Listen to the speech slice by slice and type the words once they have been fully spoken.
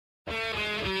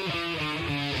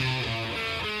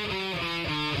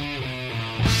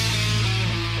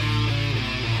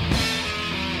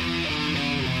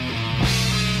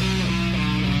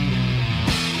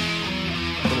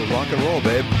rock and roll,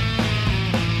 babe.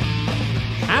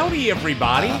 Howdy,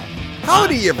 everybody.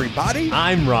 Howdy, everybody.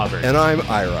 I'm Robert. And I'm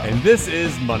Ira. And this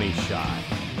is Moneyshot.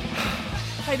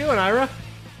 How you doing, Ira?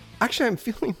 Actually, I'm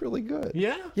feeling really good.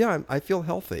 Yeah? Yeah, I feel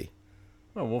healthy.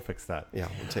 Oh, we'll fix that. Yeah,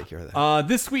 we'll take care of that.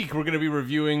 This week, we're going to be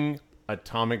reviewing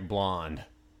Atomic Blonde.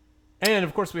 And,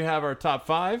 of course, we have our top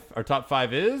five. Our top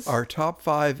five is... Our top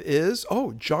five is,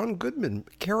 John Goodman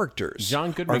characters.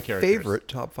 John Goodman our characters. favorite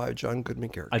top five John Goodman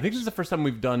characters. I think this is the first time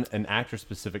we've done an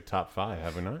actor-specific top five,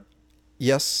 have we not?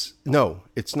 Yes. No,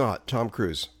 it's not. Tom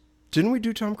Cruise. Didn't we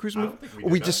do Tom Cruise movie?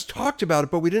 We just talked about it,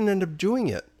 but we didn't end up doing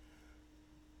it.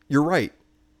 You're right.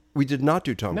 We did not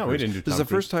do Tom Cruise. No, we didn't do Tom This is the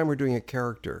Cruise. first time we're doing a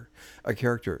character.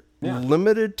 Yeah.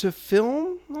 Limited to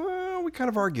film? Well, we kind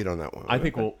of argued on that one. I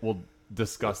think we'll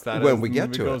discuss that when as we the get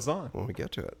movie to goes it. on. When we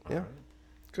get to it. Yeah. Right.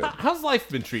 Good. How's life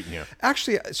been treating you?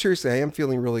 Actually, seriously, I am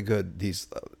feeling really good.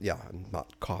 I'm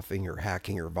not coughing or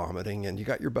hacking or vomiting, and you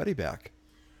got your buddy back.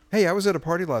 Hey, I was at a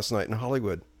party last night in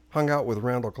Hollywood. Hung out with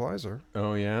Randall Kleiser.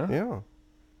 Oh, yeah? Yeah.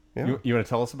 You want to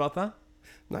tell us about that?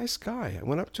 Nice guy. I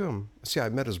went up to him. See, I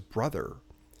met his brother.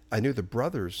 I knew the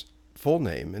brother's full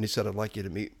name, and he said, I'd like you to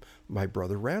meet my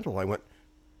brother Randall. I went,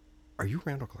 are you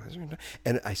Randall Kleiser?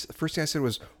 And the first thing I said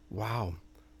was, wow,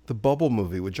 the Bubble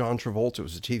movie with John Travolta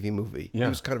was a TV movie. Yeah. He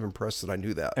was kind of impressed that I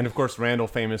knew that. And, of course, Randall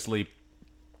famously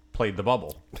played the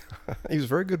Bubble. He was a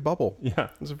very good Bubble. Yeah.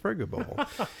 He was a very good Bubble.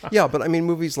 Yeah, but I mean,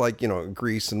 movies like,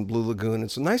 Grease and Blue Lagoon,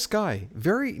 it's a nice guy.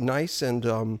 Very nice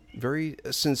and very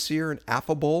sincere and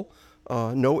affable.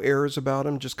 No airs about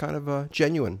him, just kind of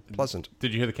genuine, pleasant.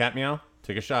 Did you hear the cat meow?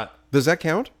 Take a shot. Does that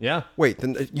count? Yeah. Wait,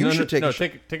 then you should take a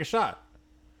shot. Take a shot.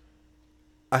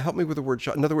 Help me with the word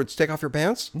shot. In other words, take off your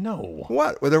pants? No.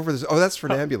 What? Whatever this. Oh, that's for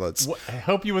an ambulance.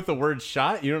 Help you with the word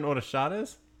shot? You don't know what a shot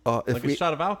is? A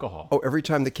shot of alcohol. Oh, every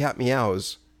time the cat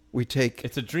meows, we take...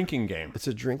 It's a drinking game. It's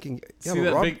a drinking... See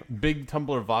that big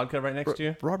tumbler of vodka right next to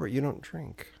you? Robert, you don't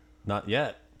drink. Not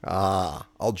yet.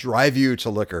 I'll drive you to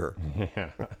liquor.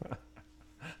 Yeah.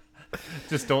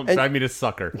 Just don't drive me to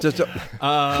sucker.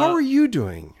 How are you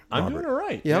doing, I'm Robert? doing all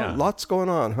right. Yeah, lots going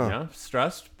on, huh? Yeah,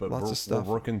 stressed, but Lots of stuff.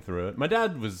 we're working through it. My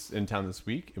dad was in town this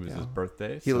week. It was his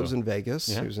birthday. He lives in Vegas.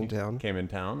 Yeah, He was in town. Came in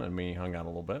town, and we hung out a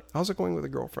little bit. How's it going with a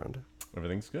girlfriend?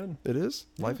 Everything's good. It is?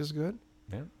 Life is good?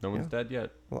 Yeah, no one's dead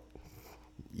yet. Well,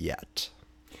 yet.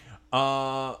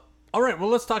 All right, well,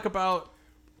 let's talk about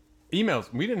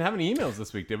emails. We didn't have any emails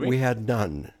this week, did we? We had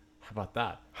none. How about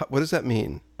that? What does that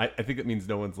mean? I think it means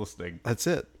no one's listening. That's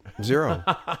it. Zero.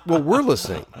 Well, we're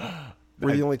listening.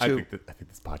 We're the only two. I think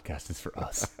this podcast is for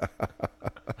us.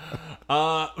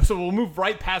 So we'll move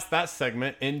right past that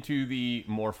segment into the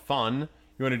more fun.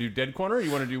 You want to do Dead Corner? Or you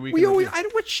want to do Weekend Review?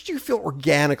 Which do you feel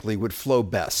organically would flow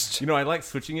best? I like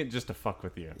switching it just to fuck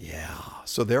with you. Yeah.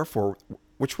 So therefore,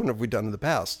 which one have we done in the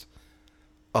past?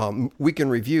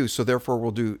 Weekend Review. So therefore,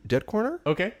 we'll do Dead Corner?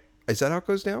 Okay. Is that how it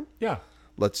goes down? Yeah.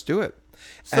 Let's do it.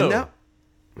 So, and now,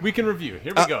 Weekend Review.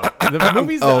 Here we go. The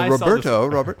movies that I Roberto,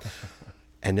 Robert.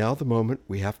 And now the moment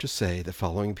we have to say the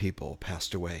following people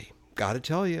passed away. Got to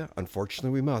tell you,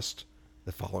 unfortunately we must.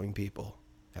 The following people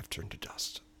have turned to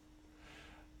dust.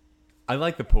 I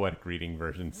like the poetic reading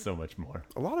version so much more.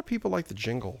 A lot of people like the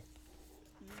jingle.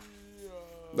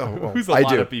 Who's a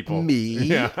lot of people? Me.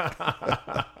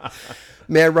 Yeah.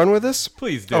 May I run with this?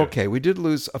 Please do. Okay, we did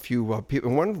lose a few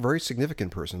people. One very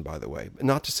significant person, by the way.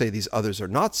 Not to say these others are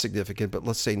not significant, but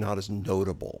let's say not as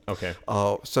notable. Okay.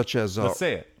 Such as... Let's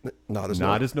say it. Not as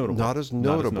notable. Not as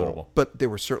notable. But they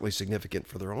were certainly significant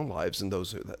for their own lives and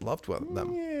those that loved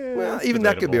them. Yeah, well, even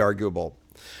that could be arguable.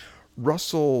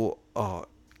 Russell...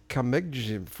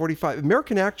 Kamegji, 45,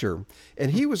 American actor, and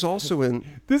he was also in...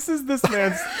 This is this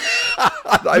man's...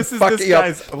 this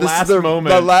guy's last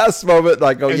moment. The last moment,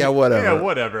 like, yeah, whatever. Yeah,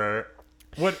 whatever.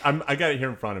 I got it here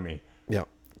in front of me. Yeah.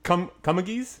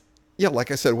 Cumagis? Yeah, like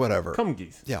I said, whatever.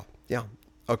 Cumagis. Yeah.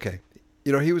 Okay.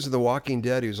 He was in The Walking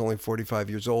Dead. He was only 45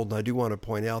 years old, and I do want to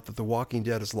point out that The Walking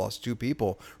Dead has lost two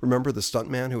people. Remember the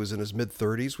stuntman who was in his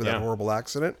mid-30s with that horrible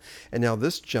accident? And now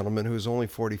this gentleman who is only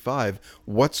 45.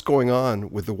 What's going on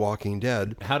with The Walking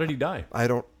Dead? How did he die? I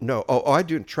don't know. Oh, I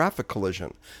do. Traffic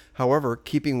collision. However,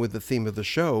 keeping with the theme of the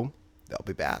show, they'll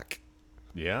be back.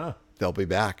 Yeah. They'll be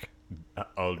back.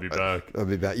 I'll be back. They'll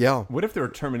be back. Yeah. What if there were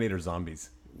Terminator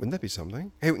zombies? Wouldn't that be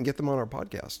something? Hey, we can get them on our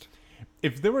podcast.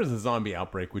 If there was a zombie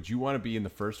outbreak, would you want to be in the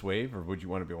first wave or would you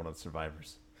want to be one of the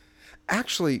survivors?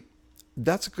 Actually,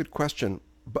 that's a good question.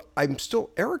 But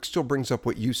Eric still brings up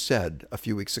what you said a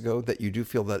few weeks ago, that you do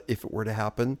feel that if it were to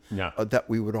happen, that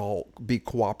we would all be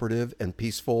cooperative and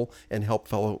peaceful and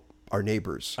help our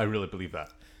neighbors. I really believe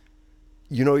that.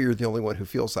 You're the only one who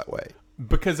feels that way.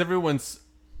 Because everyone's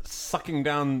sucking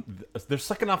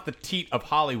off the teat of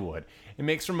Hollywood. It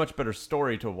makes for a much better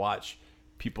story to watch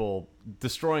people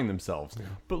destroying themselves. Yeah.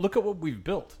 But look at what we've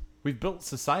built. We've built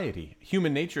society.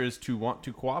 Human nature is to want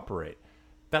to cooperate.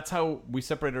 That's how we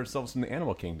separate ourselves from the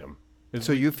animal kingdom.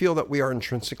 So you feel that we are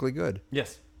intrinsically good?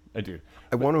 Yes, I do.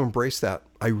 I want to embrace that.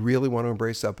 I really want to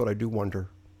embrace that, but I do wonder.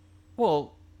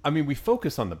 Well, I mean, we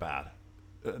focus on the bad.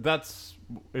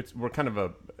 We're kind of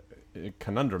a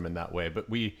conundrum in that way, but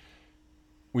we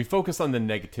focus on the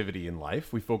negativity in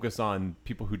life. We focus on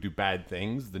people who do bad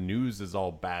things. The news is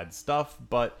all bad stuff,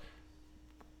 but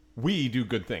we do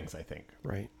good things, I think.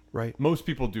 Right. Most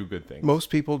people do good things. Most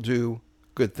people do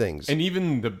good things. And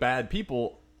even the bad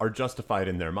people are justified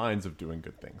in their minds of doing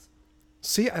good things.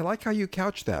 See, I like how you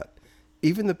couch that.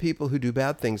 Even the people who do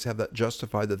bad things have that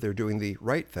justified that they're doing the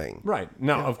right thing. Right.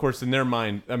 Now, of course, in their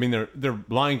mind, I mean, they're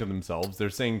lying to themselves. They're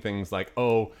saying things like,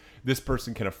 oh, this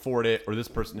person can afford it, or this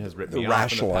person has ripped me off.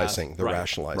 Rationalizing.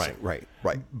 Right.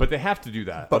 But they have to do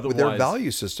that. But with their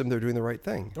value system, they're doing the right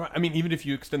thing. Right. I mean, even if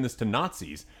you extend this to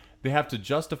Nazis, they have to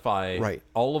justify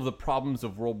all of the problems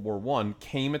of World War I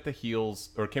came at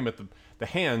the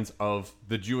hands of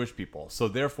the Jewish people. So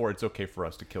therefore, it's okay for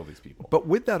us to kill these people. But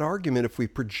with that argument, if we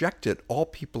project it, all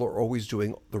people are always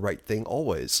doing the right thing,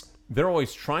 always. They're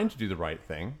always trying to do the right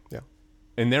thing. Yeah.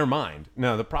 In their mind.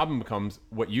 Now, the problem becomes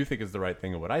what you think is the right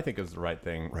thing and what I think is the right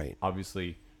thing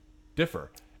obviously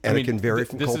differ. And it can vary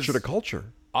from culture to culture.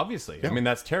 Obviously. Yeah. I mean,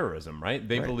 that's terrorism, right?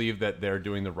 They believe that they're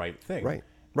doing the right thing.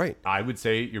 Right. I would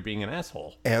say you're being an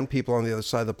asshole. And people on the other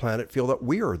side of the planet feel that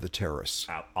we are the terrorists.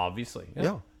 Obviously.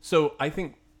 Yeah. So I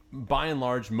think, by and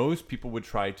large, most people would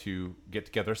try to get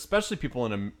together, especially people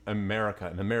in America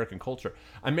and American culture.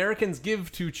 Americans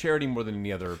give to charity more than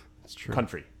any other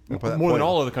country. More than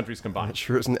all other countries combined. It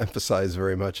sure isn't emphasized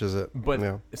very much, is it?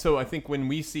 But so I think when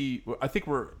we see, I think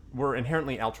we're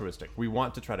inherently altruistic. We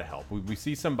want to try to help. We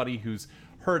see somebody who's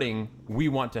hurting, we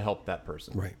want to help that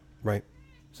person. Right.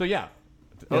 So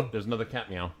Oh, there's another cat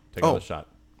meow. Take another shot.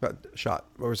 Shot.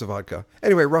 Where's the vodka?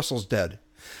 Anyway, Russell's dead.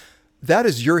 That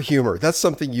is your humor. That's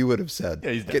something you would have said.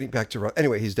 Yeah, he's dead. Getting back to Russell.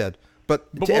 Anyway, he's dead.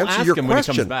 But to we'll answer your when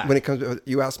question, he comes back. when it comes,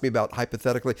 you asked me about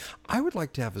hypothetically, I would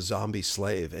like to have a zombie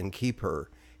slave and keep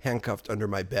her handcuffed under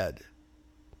my bed.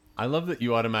 I love that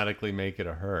you automatically make it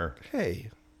a her. Hey,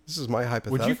 this is my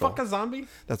hypothetical. Would you fuck a zombie?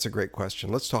 That's a great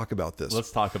question. Let's talk about this.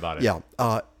 Let's talk about it. Yeah.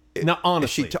 Now,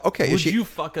 honestly, would you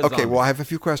fuck a zombie? Okay, well, I have a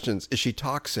few questions. Is she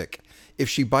toxic? If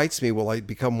she bites me, will I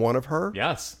become one of her?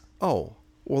 Yes. Oh,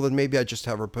 well, then maybe I just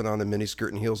have her put on a miniskirt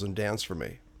and heels and dance for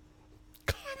me.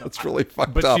 God, that's really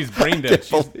fucked up. But she's brain dead.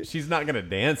 She's not going to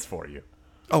dance for you.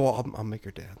 Oh, well, I'll make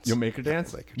her dance. You'll make her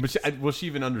dance? But will she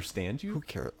even understand you? Who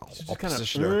cares? I'll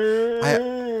position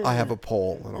her. I have a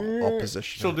pole, and I'll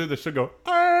position She'll her. do this. She'll go,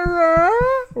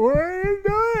 what are you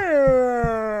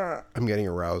doing? I'm getting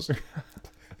aroused.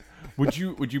 Would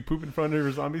you poop in front of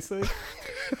your zombie slave?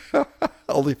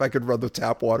 Only if I could run the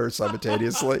tap water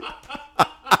simultaneously.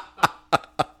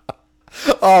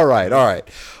 All right.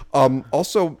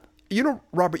 Also,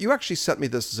 Robert, you actually sent me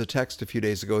this as a text a few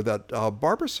days ago that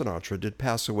Barbara Sinatra did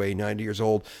pass away, 90 years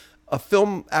old. A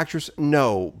film actress,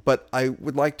 no, but I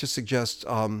would like to suggest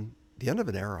the end of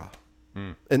an era.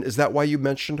 And is that why you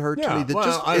mentioned her to me?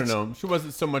 I don't know. She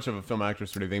wasn't so much of a film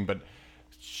actress or anything, but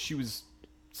she was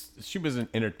an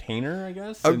entertainer, I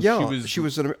guess. Oh, yeah. She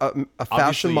was a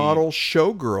fashion model,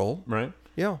 showgirl. Right.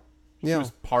 Yeah. She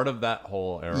was part of that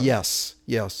whole era. Yes.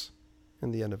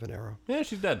 In the end of an era. Yeah,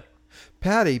 she's dead.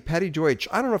 Patty Deutsch,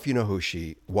 I don't know if you know who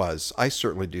she was. I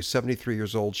certainly do. 73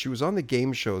 years old. She was on the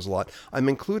game shows a lot. I'm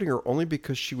including her only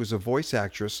because she was a voice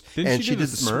actress. Didn't she do the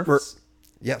Smurfs?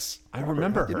 Yes. I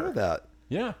remember her. You know that?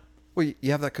 Yeah. Well,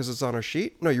 you have that because it's on our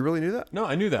sheet? No, you really knew that? No,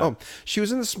 I knew that. Oh, she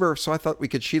was in the Smurfs, so I thought we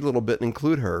could cheat a little bit and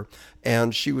include her.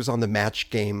 And she was on the Match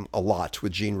Game a lot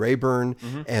with Gene Rayburn,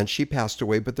 and she passed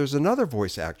away. But there's another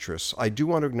voice actress I do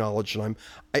want to acknowledge, and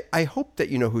I hope that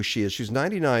you know who she is. She's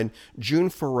 99, June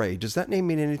Foray. Does that name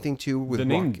mean anything to you? With the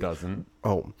name Rocky? Doesn't.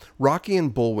 Oh, Rocky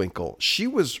and Bullwinkle. She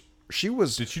was.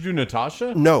 Did she do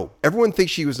Natasha? No, everyone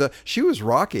thinks she was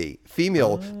Rocky,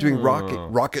 female, doing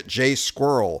Rocket J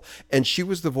Squirrel, and she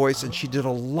was the voice, and she did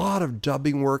a lot of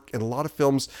dubbing work in a lot of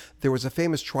films. There was a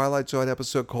famous Twilight Zone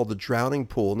episode called The Drowning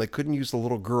Pool, and they couldn't use the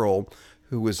little girl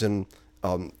who was in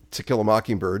To Kill a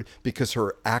Mockingbird because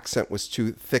her accent was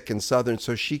too thick and southern,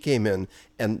 so she came in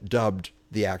and dubbed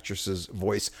the actress's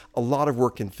voice. A lot of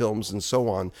work in films and so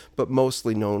on, but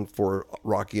mostly known for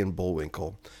Rocky and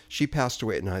Bullwinkle. She passed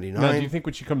away at 99. Now, do you think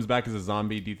when she comes back as a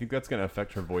zombie, do you think that's going to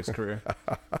affect her voice career?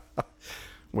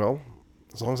 Well,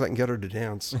 as long as I can get her to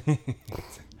dance.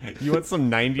 You want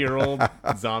some 90-year-old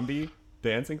zombie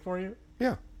dancing for you?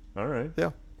 Yeah. All right. Yeah.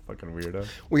 Fucking weirdo.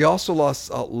 We also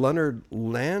lost Leonard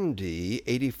Landy,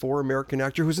 84, American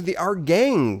actor who's in the Our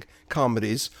Gang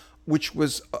comedies, which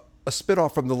was a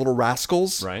spinoff from The Little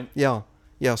Rascals. Right. Yeah.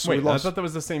 Yeah. So Wait, we lost. I thought that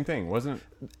was the same thing, wasn't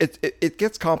it? It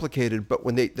gets complicated, but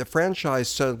when the franchise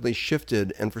suddenly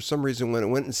shifted, and for some reason when it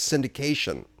went in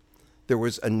syndication, there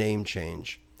was a name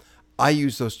change. I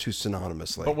use those two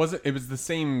synonymously. But was it? It was the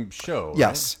same show.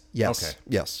 Yes. Right? Yes. Okay.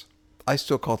 Yes. I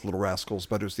still call it Little Rascals,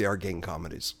 but it was the Our Gang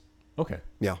comedies. Okay.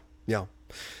 Yeah. Yeah.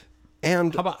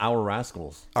 And How about Our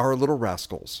Rascals Our Little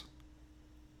Rascals.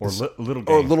 or Little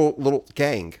Gang? Or Little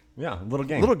Gang. Yeah, Little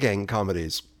Gang. Little Gang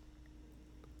comedies.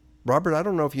 Robert, I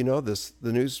don't know if you know this.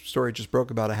 The news story just broke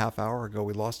about a half hour ago.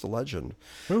 We lost a legend.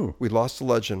 Who? We lost a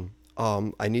legend.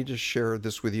 I need to share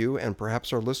this with you and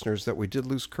perhaps our listeners that we did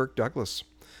lose Kirk Douglas.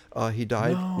 He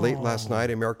died late last night.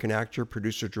 American actor,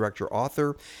 producer, director,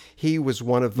 author. He was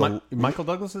one of the... Michael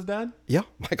Douglas's dad? Yeah,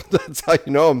 Michael. That's how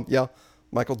you know him. Yeah,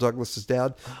 Michael Douglas's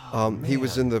dad. He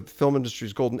was in the film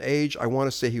industry's golden age. I want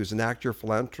to say he was an actor,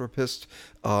 philanthropist.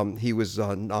 He was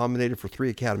nominated for 3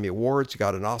 Academy Awards. He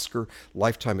got an Oscar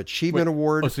Lifetime Achievement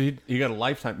Award. Oh, so he got a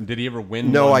lifetime. Did he ever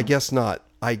win? No, one? I guess not.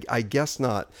 I guess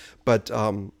not.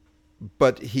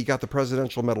 But he got the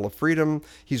Presidential Medal of Freedom.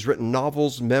 He's written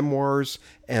novels, memoirs,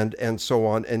 and so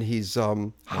on. And he's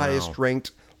highest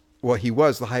ranked. Well, he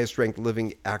was the highest ranked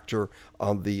living actor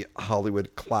on the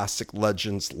Hollywood Classic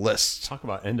Legends list. Talk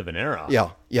about end of an era.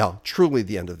 Yeah, yeah, truly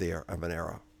the end of an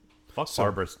era. Fuck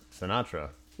Barbara Sinatra.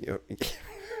 You know,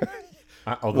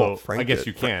 Although Frank I guess did.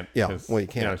 you can't. Yeah, well, you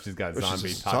can't. You know, she's got If zombie.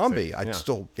 she's a toxic- zombie. I'd yeah.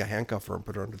 still handcuff her and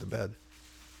put her under the bed.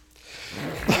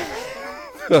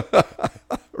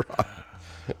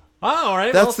 Oh, all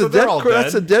right. That's well, so they're all dead.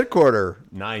 That's a dead quarter.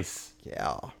 Nice.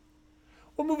 Yeah.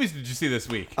 What movies did you see this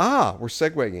week? We're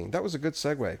segueing. That was a good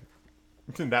segue.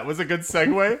 That was a good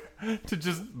segue to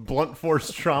just blunt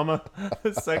force trauma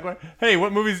segue. Hey,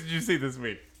 what movies did you see this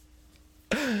week?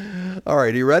 All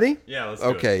right, are you ready? Yeah, let's do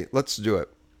it. Okay, let's do it.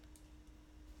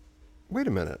 Wait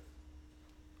a minute.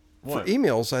 What? For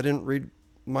emails, I didn't read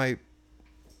my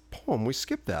poem. We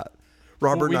skipped that.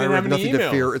 Robert we and I didn't have have any nothing to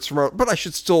emails. fear. It's from, but I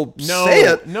should still No, say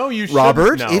it. no, you shouldn't.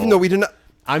 Robert, No. even though we didn't.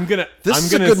 This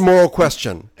is a good moral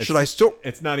question. Should I still?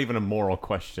 It's not even a moral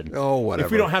question. Oh, whatever.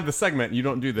 If we don't have the segment, you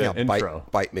don't do the intro.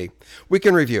 Bite me. We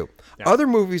can review other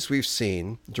movies we've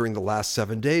seen during the last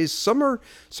 7 days. Some are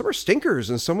stinkers,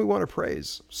 and some we want to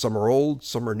praise. Some are old,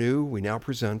 some are new. We now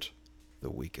present the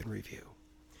Week in Review.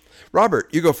 Robert,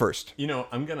 you go first. You know,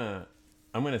 I'm gonna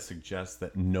suggest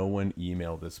that no one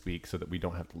email this week so that we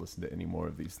don't have to listen to any more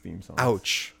of these theme songs.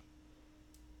 Ouch.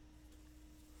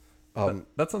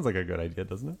 That sounds like a good idea,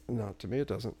 doesn't it? No, to me it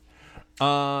doesn't.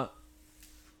 I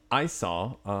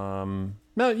saw.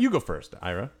 No, you go first,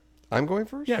 Ira. I'm going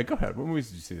first? Yeah, go ahead. What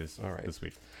movies did you see this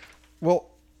week?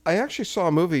 Well, I actually saw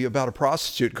a movie about a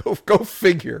prostitute. Go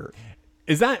figure.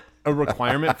 Is that a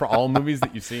requirement for all movies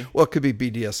that you see? Well, it could be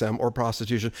BDSM or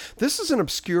prostitution. This is an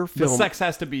obscure The film. sex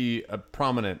has to be a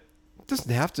prominent. It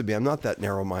doesn't have to be. I'm not that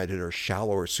narrow-minded or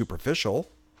shallow or superficial.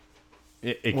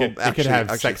 It Well, could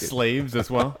have sex slaves as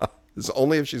well. It's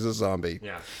only if she's a zombie.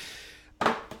 Yeah.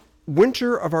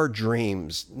 Winter of Our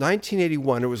Dreams,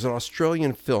 1981. It was an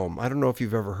Australian film. I don't know if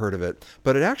you've ever heard of it,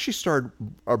 but it actually starred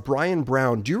Brian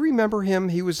Brown. Do you remember him?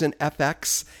 He was in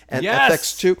FX and Yes!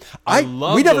 FX2. I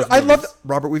love those movies.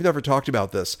 Robert, we've never talked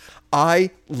about this.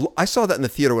 I saw that in the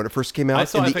theater when it first came I out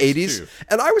saw in the FX2. 80s,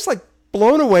 and I was like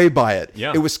blown away by it.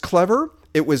 Yeah. It was clever.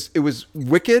 It was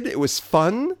wicked. It was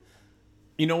fun.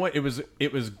 You know what? It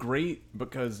was great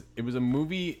because it was a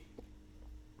movie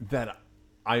that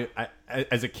I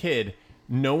as a kid,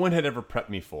 no one had ever prepped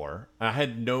me for. I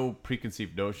had no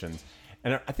preconceived notions.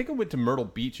 And I think I went to Myrtle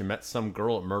Beach and met some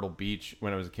girl at Myrtle Beach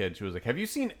when I was a kid. She was like, "Have you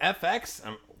seen FX?"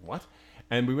 What?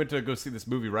 And we went to go see this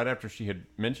movie right after she had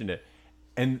mentioned it.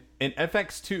 And in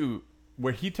FX2,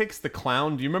 where he takes the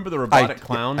clown. Do you remember the robotic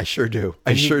clown? I sure do.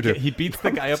 He beats the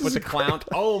guy up with the clown.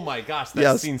 Oh my gosh,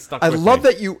 that scene stuck with me. I love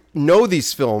that you know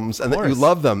these films and that you course.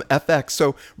 love them. FX.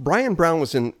 So Brian Brown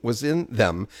was in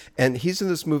them, and he's in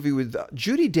this movie with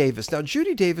Judy Davis. Now,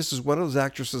 Judy Davis is one of those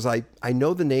actresses I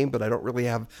know the name, but I don't really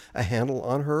have a handle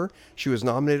on her. She was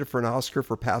nominated for an Oscar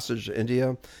for Passage to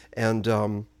India, and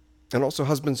also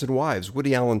Husbands and Wives.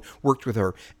 Woody Allen worked with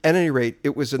her. At any rate,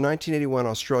 it was a 1981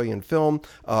 Australian film.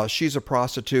 She's a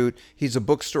prostitute. He's a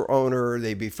bookstore owner.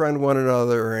 They befriend one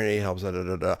another, and he helps.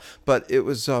 But it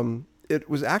was it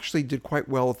was actually did quite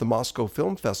well at the Moscow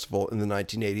Film Festival in the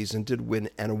 1980s and did win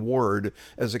an award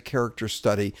as a character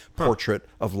study portrait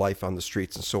of life on the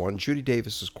streets and so on. Judy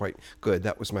Davis is quite good.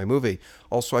 That was my movie.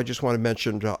 Also, I just want to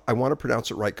mention, I want to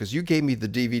pronounce it right because you gave me the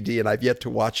DVD and I've yet to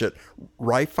watch it.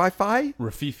 Rififi?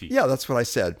 Rafifi. Yeah, that's what I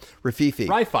said. Rafifi.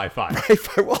 Rififi.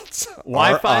 Rififi. Well, it's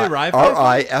Wi-Fi? Rififi?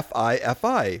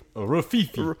 R-I-F-I-F-I.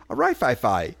 Rafifi.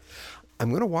 Rififi. I'm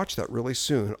going to watch that really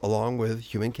soon, along with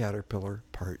Human Caterpillar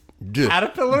Part 2.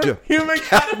 Caterpillar? Human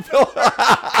caterpillar.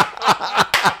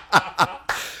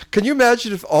 Can you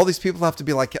imagine if all these people have to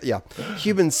be like,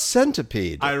 Human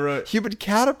Centipede, I wrote, Human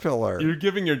Caterpillar. You're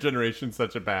giving your generation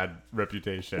such a bad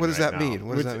reputation. What does right that now. mean?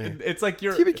 What does that mean? It's like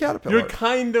you're Human Caterpillar. You're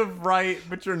kind of right,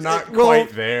 but you're not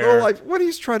quite there. Well, like, what are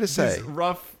you trying to say? This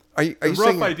rough, are you rough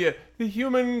saying, idea. The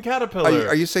human caterpillar.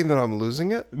 Are you saying that I'm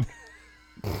losing it?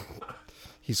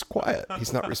 He's quiet.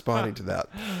 He's not responding to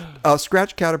that.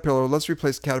 Scratch Caterpillar. Let's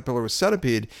replace Caterpillar with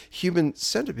Centipede. Human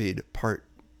Centipede Part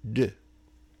 2.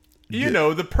 You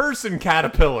know, the person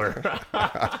caterpillar.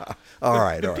 All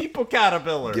right. The people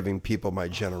caterpillar. Giving people my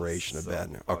generation a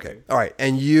bad news. Okay. All right.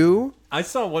 And you? I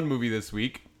saw one movie this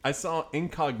week. I saw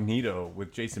Incognito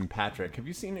with Jason Patrick. Have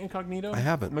you seen Incognito? I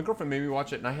haven't. My girlfriend made me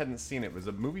watch it, and I hadn't seen it. It was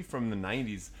a movie from the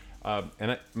 90s.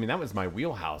 And I mean, that was my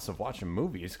wheelhouse of watching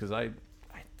movies because I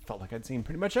felt like I'd seen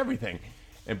pretty much everything.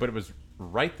 But it was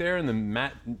right there in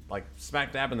the like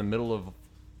smack dab in the middle of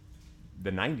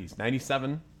the 90s,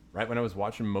 97, right when I was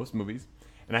watching most movies.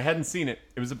 And I hadn't seen it.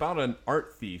 It was about an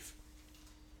art thief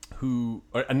not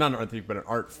an art thief, but an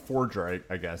art forger,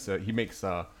 I guess. He makes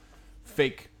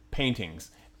fake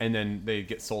paintings, and then they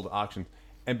get sold at auction.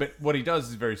 But what he does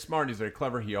is very smart. He's very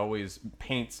clever. He always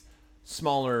paints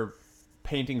smaller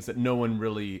paintings that no one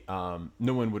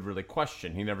would really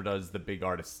question. He never does the big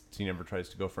artists. He never tries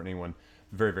to go for anyone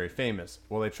very, very famous.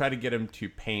 Well, they try to get him to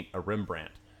paint a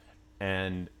Rembrandt,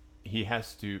 and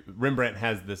Rembrandt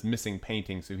has this missing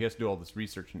painting, so he has to do all this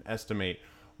research and estimate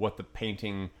what the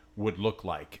painting would look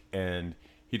like. And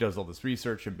he does all this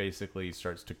research and basically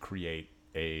starts to create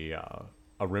a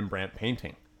Rembrandt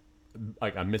painting,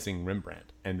 like a missing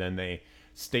Rembrandt. And then they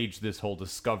stage this whole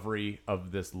discovery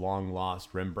of this long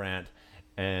lost Rembrandt,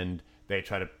 and they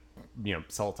try to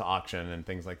sell it to auction and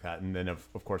things like that. And then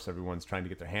of course everyone's trying to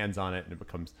get their hands on it, and it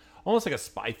becomes almost like a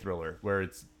spy thriller where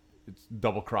it's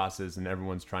double crosses and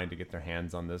everyone's trying to get their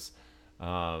hands on this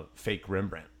fake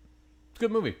Rembrandt. It's a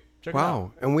good movie. Check it out.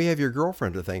 Wow. And we have your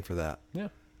girlfriend to thank for that. Yeah.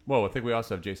 Well, I think we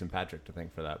also have Jason Patrick to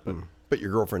thank for that. But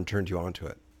your girlfriend turned you on to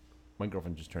it. My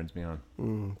girlfriend just turns me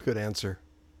on. Good answer.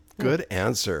 Good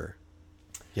answer.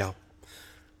 Yeah.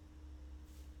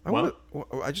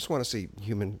 I just want to see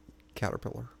Human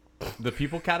Caterpillar. The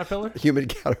people caterpillar? Human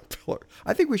Caterpillar.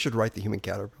 I think we should write the Human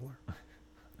Caterpillar.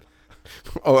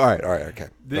 Oh, all right, okay.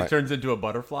 It turns into a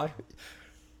butterfly?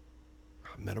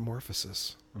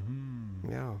 Metamorphosis.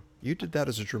 Mm-hmm. Yeah. You did that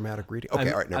as a dramatic reading.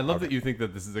 Okay, all right. I love that you think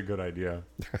that this is a good idea.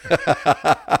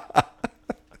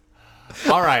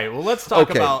 All right, well, let's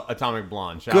talk about Atomic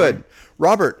Blonde, shall we? Good.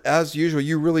 Robert, as usual,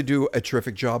 you really do a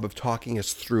terrific job of talking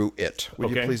us through it.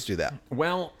 Would you please do that?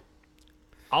 Well,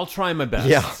 I'll try my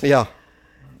best. Yeah.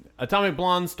 Atomic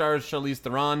Blonde stars Charlize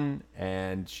Theron,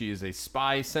 and she is a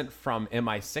spy sent from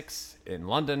MI6 in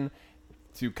London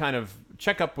to kind of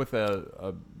check up with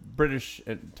a British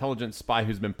intelligence spy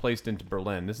who's been placed into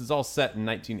Berlin. This is all set in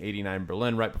 1989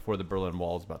 Berlin, right before the Berlin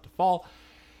Wall is about to fall.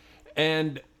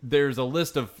 And there's a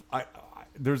list of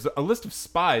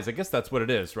spies. I guess that's what it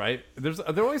is, right?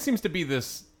 There always seems to be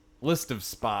this list of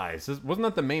spies. Wasn't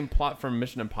that the main plot from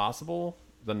Mission Impossible?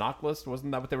 The knock list?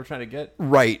 Wasn't that what they were trying to get?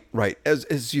 Right.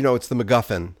 As you know, it's the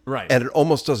MacGuffin. Right. And it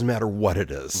almost doesn't matter what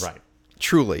it is. Right.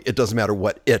 Truly, it doesn't matter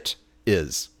what it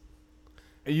is.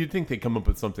 You'd think they'd come up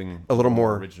with something a little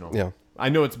more original. Yeah. I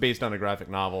know it's based on a graphic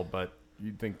novel, but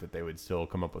you'd think that they would still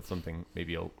come up with something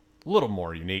maybe a little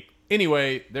more unique.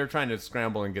 Anyway, they're trying to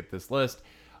scramble and get this list.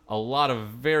 A lot of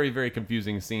very, very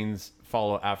confusing scenes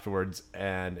follow afterwards,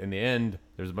 and in the end,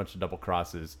 there's a bunch of double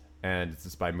crosses, and it's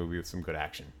a spy movie with some good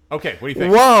action. Okay, what do you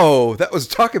think? Whoa, that was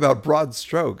talk about broad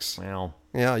strokes. Well,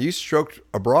 yeah, you stroked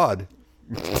abroad.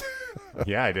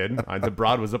 Yeah, I did. The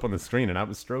broad was up on the screen, and I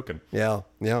was stroking. Yeah.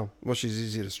 Well, she's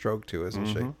easy to stroke too, isn't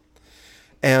she?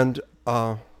 And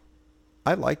I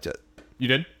liked it. You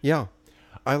did? Yeah.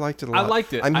 I liked it a lot. I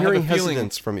liked it. I'm hearing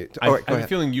hesitance from you. I have a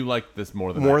feeling you liked this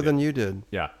more than I did. Than you did.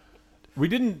 Yeah. We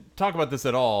didn't talk about this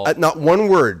at all. Not one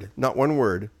word. Not one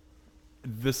word.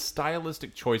 The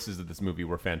stylistic choices of this movie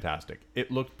were fantastic.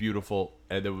 It looked beautiful.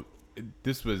 And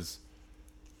this was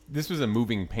a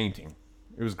moving painting.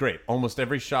 It was great. Almost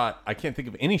every shot. I can't think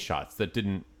of any shots that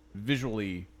didn't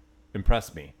visually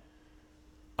impress me.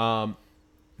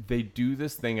 they do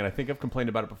this thing, and I think I've complained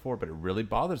about it before, but it really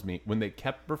bothers me when they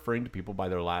kept referring to people by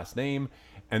their last name,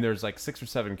 and there's like 6 or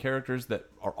 7 characters that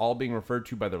are all being referred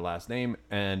to by their last name,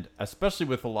 and especially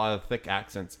with a lot of thick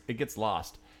accents, it gets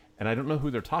lost, and I don't know who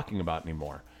they're talking about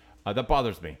anymore. That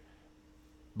bothers me,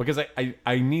 because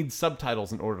I need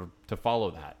subtitles in order to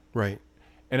follow that. Right.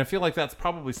 And I feel like that's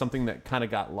probably something that kind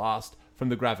of got lost from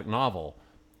the graphic novel.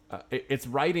 It's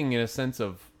writing in a sense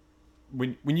of,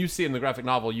 when you see it in the graphic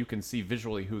novel, you can see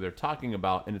visually who they're talking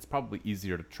about, and it's probably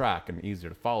easier to track and easier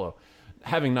to follow.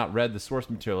 Having not read the source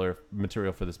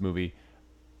material for this movie,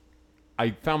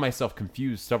 I found myself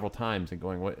confused several times and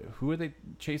going, "What? Who are they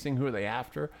chasing? Who are they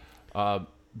after?"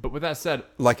 But with that said,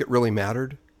 like it really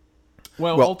mattered.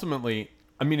 Well, ultimately,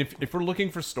 I mean, if we're looking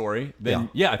for story, then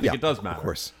I think it does matter. Of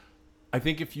course, I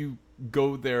think if you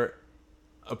go there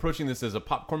approaching this as a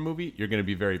popcorn movie, you're going to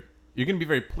be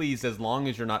very pleased as long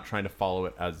as you're not trying to follow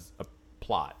it as a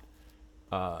plot.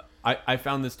 I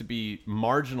found this to be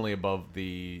marginally above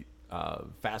the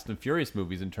Fast and Furious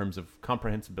movies in terms of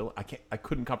comprehensibility. I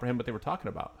couldn't comprehend what they were talking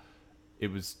about.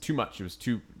 It was too much. It was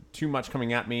too much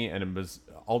coming at me, and it was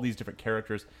all these different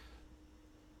characters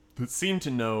that seemed to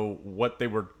know what they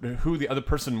were, who the other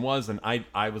person was, and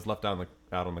I was left out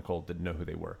on the cold, didn't know who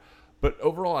they were. But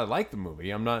overall, I liked the movie.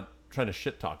 I'm not trying to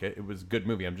shit talk it. It was a good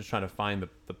movie. I'm just trying to find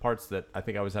the parts that I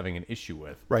think I was having an issue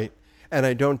with. Right. And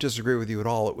I don't disagree with you at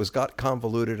all. It got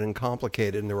convoluted and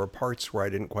complicated, and there were parts where I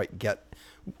didn't quite get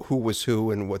who was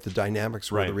who and what the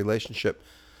dynamics were of the relationship.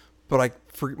 But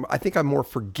I think I'm more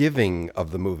forgiving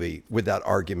of the movie with that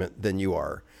argument than you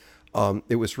are.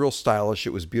 It was real stylish.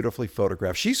 It was beautifully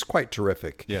photographed. She's quite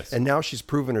terrific. Yes. And now she's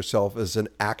proven herself as an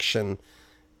action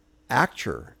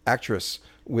actress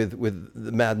with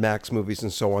the Mad Max movies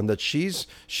and so on, that she's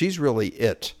really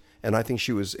it. And I think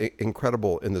she was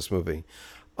incredible in this movie.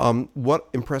 What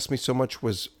impressed me so much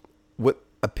was what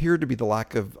appeared to be the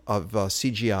lack of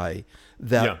CGI,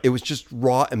 that it was just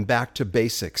raw and back to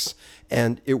basics.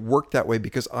 And it worked that way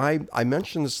because I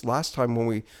mentioned this last time when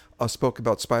we spoke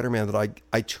about Spider-Man, that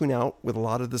I tune out with a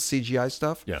lot of the CGI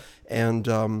stuff. Yeah.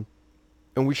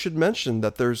 And we should mention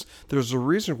that there's a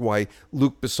reason why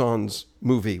Luc Besson's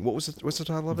movie, what's the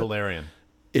title of it? Valerian.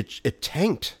 It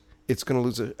tanked. It's going to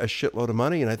lose a shitload of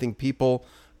money, and I think people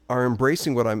are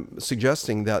embracing what I'm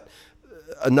suggesting, that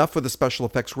enough with the special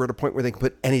effects, we're at a point where they can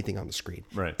put anything on the screen.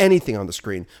 Right. Anything on the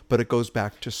screen, but it goes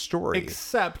back to story.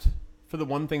 Except for the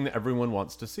one thing that everyone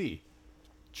wants to see.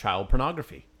 Child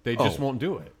pornography. They just won't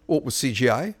do it. Well, with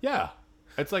CGI? Yeah.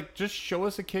 It's like, just show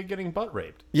us a kid getting butt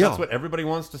raped. Yeah. That's what everybody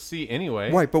wants to see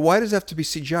anyway. Right, but why does it have to be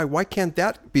CGI? Why can't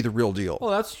that be the real deal?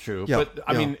 Well, that's true. Yeah, But,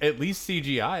 I mean, at least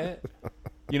CGI it.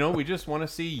 We just want to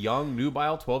see young,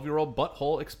 nubile, 12-year-old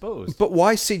butthole exposed. But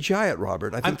why CGI it,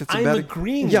 Robert? I think that's I'm bad.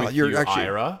 agreeing with you,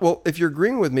 Ira. Well, if you're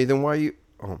agreeing with me, then why are you...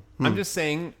 I'm just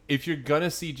saying, if you're going to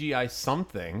CGI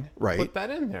something, right, put that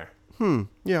in there.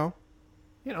 Yeah.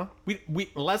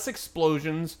 We less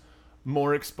explosions,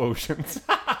 more explosions.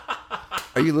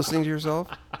 Are you listening to yourself?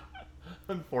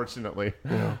 Unfortunately.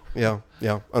 Yeah.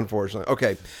 Unfortunately.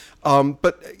 Okay.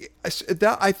 But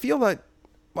I feel that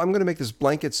I'm going to make this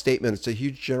blanket statement. It's a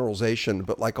huge generalization,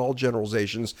 but like all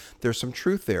generalizations, there's some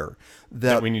truth there.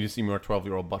 That we need to see more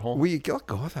 12-year-old butthole?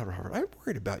 Go with that, Robert. I'm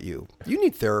worried about you. You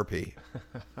need therapy.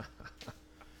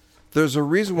 There's a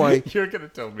reason why... You're going to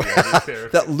tell me I need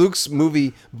therapy. That Luke's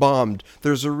movie bombed.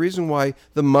 There's a reason why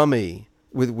The Mummy...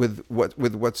 With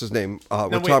what's his name?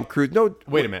 With Tom Cruise. No,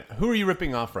 wait a minute. Who are you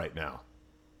ripping off right now?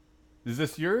 Is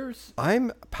this yours?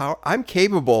 I'm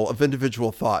capable of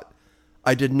individual thought.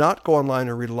 I did not go online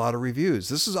and read a lot of reviews.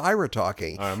 This is Ira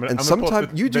talking, and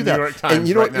sometimes you do that. And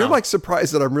you know what? You're like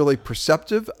surprised that I'm really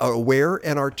perceptive, aware,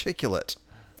 and articulate.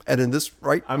 And in this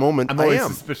moment, I'm I always am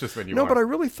suspicious when you are. No, but I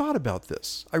really thought about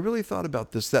this.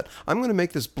 That I'm going to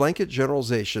make this blanket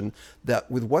generalization that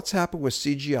with what's happened with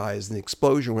CGIs and the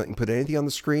explosion, when they can put anything on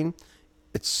the screen,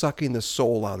 it's sucking the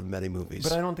soul out of many movies.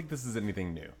 But I don't think this is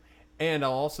anything new. And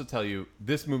I'll also tell you,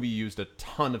 this movie used a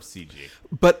ton of CG.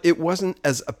 But it wasn't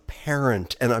as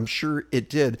apparent, and I'm sure it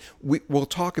did. We'll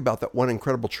talk about that one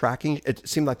incredible tracking. It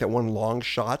seemed like that one long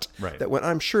shot. Right.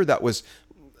 I'm sure that was...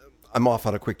 I'm off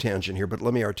on a quick tangent here, but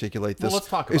let me articulate this. Well, let's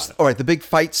talk about it. All right, the big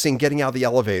fight scene getting out of the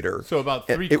elevator. So about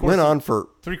it went on for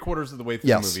 3/4 of the way through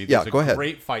the movie. There's go ahead.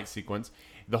 Great fight sequence.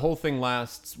 The whole thing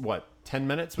lasts 10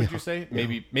 minutes? Would you say?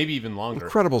 Maybe even longer.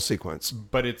 Incredible sequence.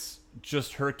 But it's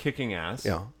just her kicking ass.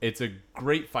 Yeah. It's a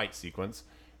great fight sequence,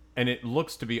 and it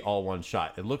looks to be all one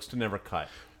shot. It looks to never cut.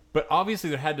 But obviously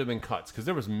there had to have been cuts because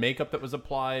there was makeup that was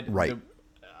applied. Right.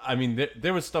 I mean,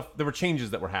 there was stuff. There were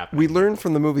changes that were happening. We learned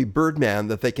from the movie Birdman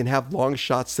that they can have long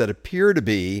shots that appear to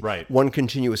be Right. one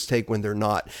continuous take when they're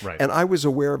not. Right. And I was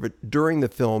aware of it during the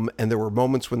film, and there were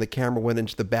moments when the camera went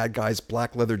into the bad guy's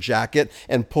black leather jacket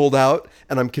and pulled out,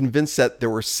 and I'm convinced that there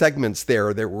were segments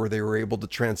there where they were able to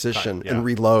transition Right, yeah. and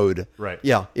reload. Right.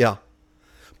 Yeah, yeah.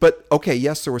 But, okay,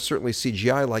 yes, there was certainly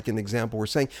CGI, like an example we're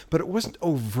saying, but it wasn't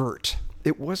overt.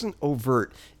 It wasn't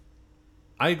overt.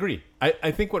 I agree. I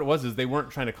think what it was is they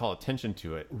weren't trying to call attention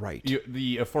to it. Right.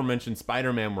 The aforementioned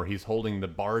Spider-Man where he's holding the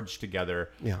barge together.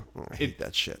 Yeah, I hate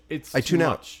that shit. I tune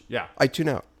out. Yeah. I tune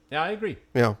out. Yeah, I agree.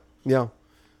 Yeah, yeah.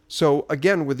 So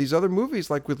again, with these other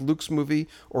movies, like with Luke's movie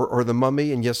or The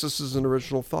Mummy, and yes, this is an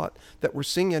original thought, that we're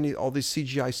seeing all this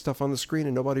CGI stuff on the screen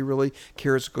and nobody really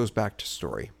cares. It goes back to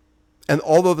story. And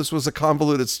although this was a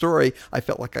convoluted story, I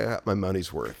felt like I got my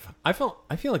money's worth. I feel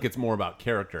like it's more about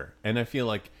character, and I feel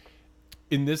like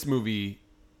in this movie,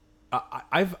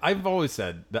 I've always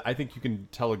said that I think you can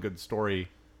tell a good story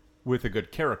with a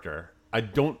good character. I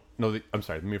don't know that. I'm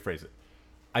sorry. Let me rephrase it.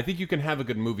 I think you can have a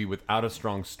good movie without a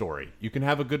strong story. You can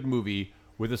have a good movie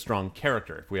with a strong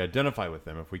character if we identify with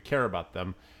them, if we care about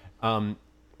them.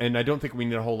 And I don't think we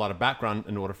need a whole lot of background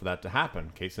in order for that to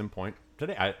happen. Case in point,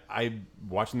 today, I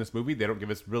watching this movie, they don't give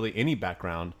us really any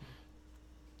background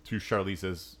to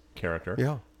Charlize's character.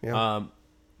 Yeah, yeah.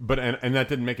 But that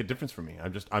didn't make a difference for me.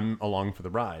 I'm along for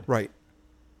the ride. Right.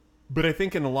 But I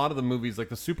think in a lot of the movies, like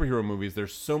the superhero movies,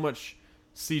 there's so much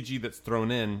CG that's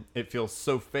thrown in, it feels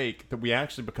so fake that we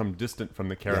actually become distant from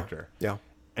the character. Yeah.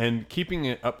 And keeping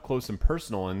it up close and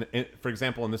personal, and for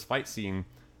example, in this fight scene,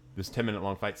 this 10-minute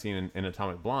long fight scene in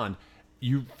Atomic Blonde,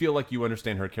 you feel like you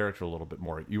understand her character a little bit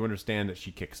more. You understand that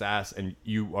she kicks ass, and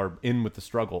you are in with the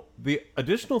struggle. The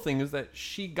additional thing is that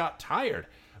she got tired.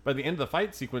 By the end of the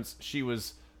fight sequence, she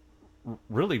was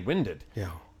really winded.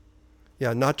 Yeah.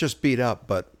 Yeah, not just beat up,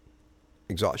 but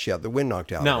exhausted. She had the wind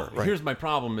knocked out Now, of her. Right? here's my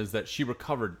problem is that she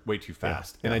recovered way too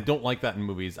fast. And I don't like that in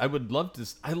movies. I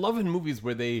love in movies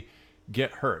where they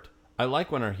get hurt. I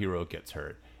like when our hero gets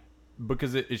hurt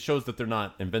because it shows that they're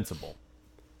not invincible.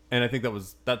 And I think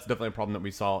that's definitely a problem that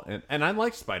we saw. And I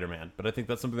like Spider-Man, but I think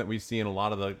that's something that we see in a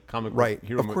lot of the comic book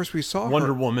hero Of course, we saw Wonder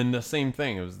her. Woman, the same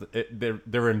thing. It was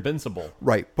they're invincible.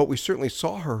 Right, but we certainly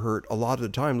saw her hurt a lot of the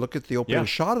time. Look at the opening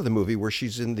shot of the movie where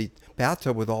she's in the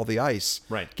bathtub with all the ice.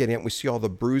 Right. Getting it, we see all the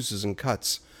bruises and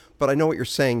cuts. But I know what you're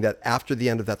saying, that after the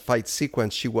end of that fight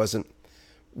sequence, she wasn't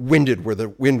winded where the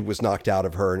wind was knocked out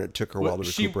of her and it took her a while to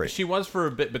recuperate. She was for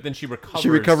a bit, but then she recovered. She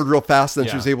recovered real fast, and then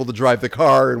she was able to drive the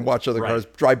car and watch other cars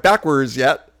drive backwards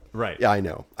yet. Right. Yeah, I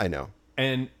know.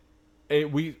 And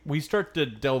we start to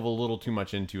delve a little too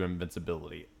much into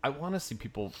invincibility. I want to see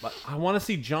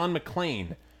John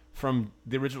McClane from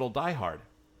the original Die Hard.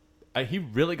 He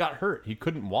really got hurt. He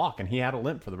couldn't walk, and he had a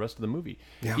limp for the rest of the movie.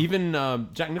 Yeah. Even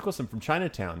Jack Nicholson from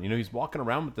Chinatown, he's walking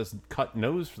around with this cut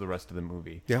nose for the rest of the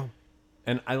movie. Yeah.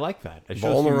 And I like that. It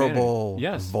shows vulnerable. humanity.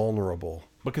 Yes. Vulnerable.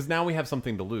 Because now we have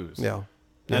something to lose. Yeah.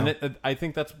 And I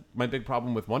think that's my big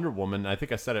problem with Wonder Woman. I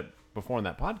think I said it before in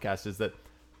that podcast, is that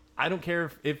I don't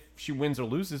care if she wins or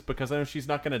loses because I know she's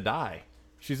not going to die.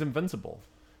 She's invincible.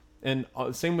 And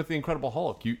same with the Incredible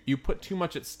Hulk. You put too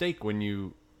much at stake when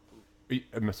you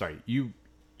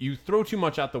throw too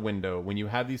much out the window when you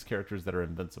have these characters that are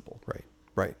invincible.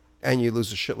 Right. And you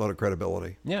lose a shitload of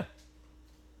credibility. Yeah.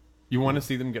 You want to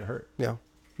see them get hurt. Yeah.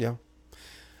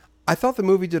 I thought the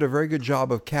movie did a very good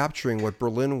job of capturing what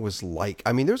Berlin was like.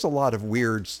 I mean, there's a lot of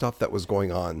weird stuff that was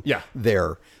going on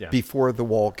there before the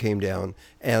wall came down.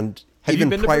 And have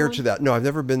even you been prior to to that. No, I've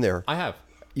never been there. I have.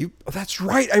 That's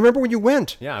right. I remember when you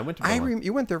went. Yeah, I went to Berlin.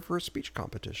 You went there for a speech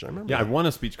competition. I remember. Yeah, I won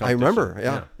a speech competition. I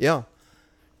remember. Yeah.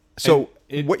 So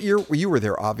what year you were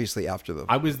there? Obviously after the.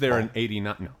 I was there in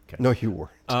 '89. No, okay. No, you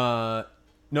weren't.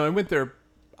 No, I went there.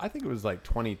 I think it was like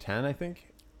 2010. I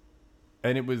think,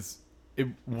 and it was.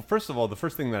 Well, first of all, the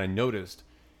first thing that I noticed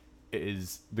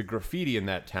is the graffiti in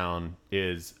that town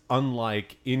is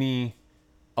unlike any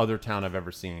other town I've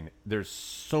ever seen. There's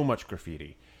so much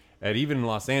graffiti. And even in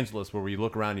Los Angeles, where we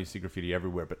look around, you see graffiti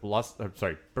everywhere. But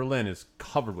Berlin is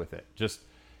covered with it. Just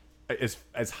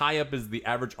as high up as the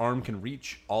average arm can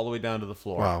reach, all the way down to the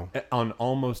floor. Wow. On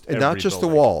almost every and not just building.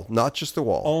 the wall. Not just the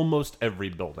wall. Almost every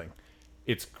building.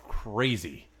 It's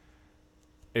crazy.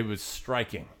 It was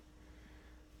striking.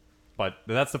 But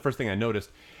that's the first thing I noticed.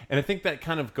 And I think that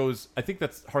kind of goes... I think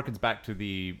that harkens back to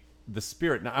the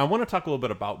spirit. Now, I want to talk a little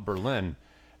bit about Berlin.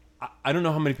 I don't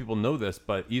know how many people know this,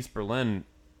 but East Berlin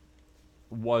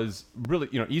was really...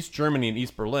 East Germany and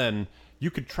East Berlin you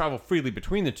could travel freely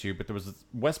between the two, but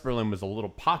West Berlin was a little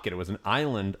pocket. It was an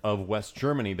island of West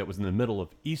Germany that was in the middle of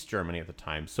East Germany at the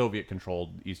time,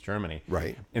 Soviet-controlled East Germany.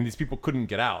 Right. And these people couldn't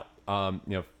get out.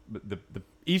 The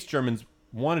East Germans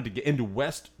wanted to get into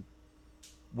West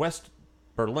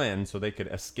Berlin so they could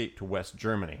escape to West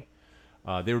Germany.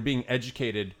 They were being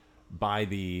educated by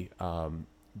the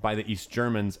East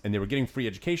Germans, and they were getting free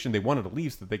education. They wanted to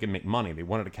leave so that they could make money. They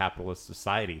wanted a capitalist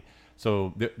society.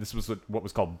 So this was what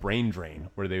was called brain drain,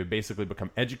 where they would basically become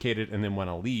educated and then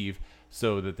want to leave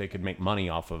so that they could make money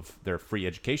off of their free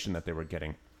education that they were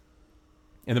getting.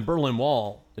 And the Berlin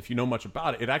Wall, if you know much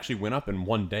about it, it actually went up in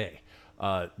one day.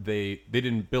 They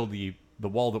didn't build the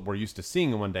wall that we're used to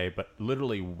seeing in one day, but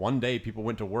literally one day people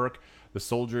went to work. The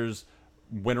soldiers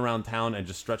went around town and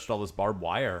just stretched all this barbed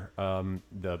wire,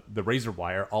 the razor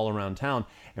wire all around town.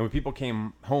 And when people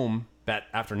came home that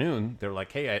afternoon, they were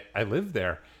like, hey, I live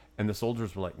there. And the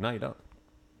soldiers were like, no, you don't.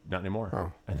 Not anymore.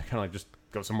 Oh. And they're kind of like, just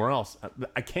go somewhere else.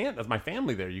 I can't. That's my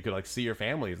family there. You could like see your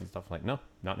families and stuff. Like, no,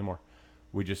 not anymore.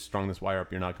 We just strung this wire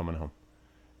up. You're not coming home.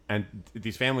 And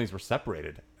these families were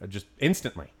separated just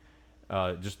instantly,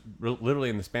 literally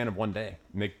in the span of one day.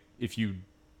 And if you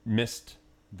missed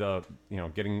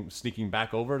sneaking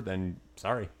back over, then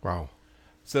sorry. Wow.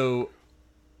 So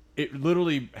it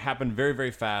literally happened very,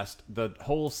 very fast. The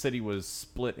whole city was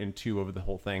split in two over the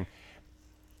whole thing.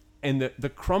 And the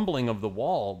crumbling of the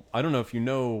wall, I don't know if you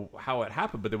know how it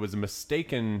happened, but there was a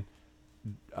mistaken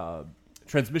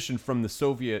transmission from the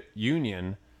Soviet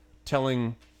Union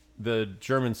telling the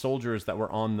German soldiers that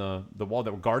were on the wall,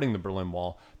 that were guarding the Berlin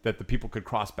Wall, that the people could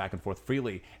cross back and forth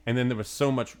freely. And then there were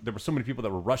so many people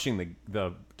that were rushing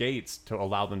the gates to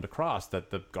allow them to cross that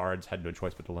the guards had no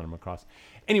choice but to let them across.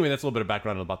 Anyway, that's a little bit of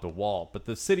background about the wall. But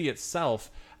the city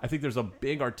itself, I think there's a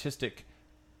big artistic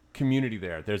community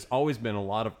there. There's always been a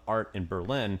lot of art in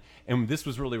Berlin, and this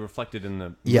was really reflected in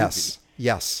the movie.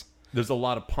 Yes. There's a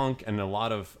lot of punk and a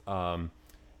lot of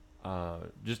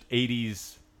just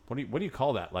 80s. What do you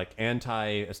call that? Like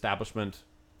anti-establishment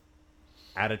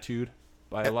attitude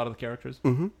by a lot of the characters.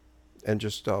 Mm-hmm. And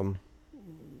just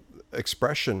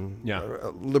expression.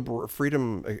 Yeah. Liberal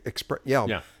freedom. Yeah.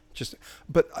 Yeah.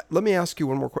 But let me ask you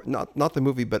one more question. Not the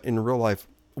movie, but in real life.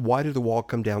 Why did the wall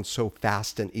come down so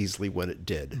fast and easily when it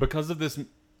did? Because of this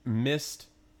missed.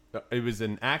 It was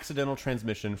an accidental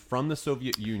transmission from the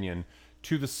Soviet Union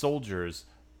to the soldiers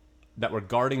that were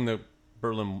guarding the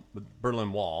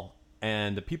Berlin Wall,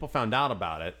 and the people found out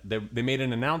about it. They made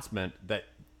an announcement that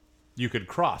you could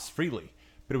cross freely,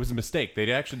 but it was a mistake. They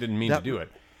actually didn't mean to do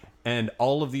it, and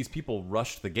all of these people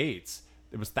rushed the gates.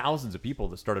 There was thousands of people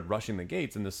that started rushing the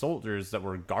gates, and the soldiers that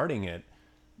were guarding it.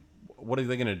 What are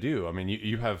they going to do? I mean,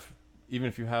 you have, even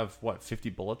if you have, 50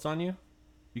 bullets on you?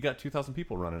 You got 2,000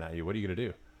 people running at you. What are you going to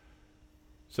do?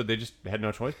 So they just had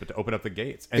no choice but to open up the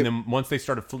gates. And then once they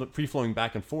started free-flowing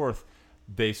back and forth,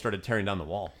 they started tearing down the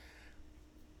wall.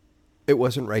 It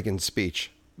wasn't Reagan's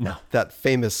speech. No. That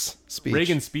famous speech.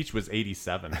 Reagan's speech was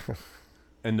 87.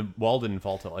 And the wall didn't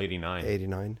fall till 89.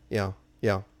 89, yeah.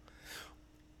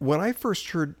 When I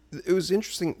first heard, it was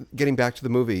interesting getting back to the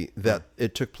movie that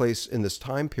it took place in this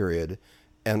time period,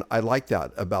 and I like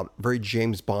that about very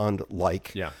James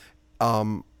Bond-like. Yeah.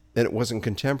 And it wasn't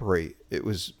contemporary. It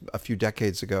was a few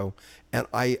decades ago, and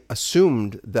I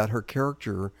assumed that her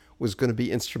character was going to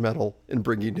be instrumental in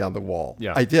bringing down the wall.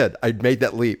 Yeah. I did. I made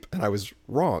that leap, and I was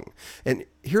wrong. And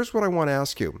here's what I want to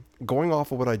ask you, going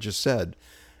off of what I just said.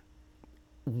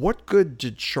 What good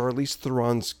did Charlize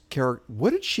Theron's character?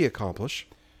 What did she accomplish?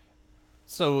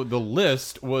 So the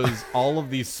list was all of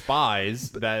these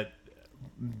spies that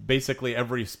basically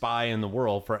every spy in the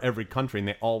world for every country, and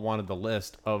they all wanted the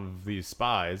list of these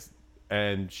spies,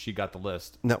 and she got the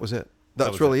list. And that was it.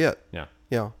 That's really it. Yeah.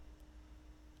 Yeah.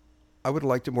 I would have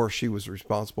liked it more if she was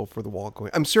responsible for the wall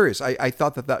going. I'm serious. I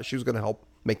thought that she was going to help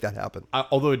make that happen.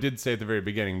 Although it did say at the very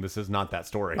beginning, this is not that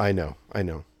story. I know.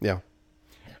 Yeah.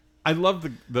 I love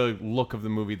the look of the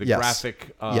movie, the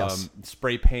graphic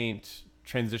spray paint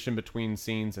transition between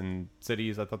scenes and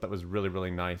cities. I thought that was really,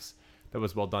 really nice. That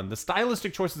was well done. The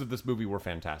stylistic choices of this movie were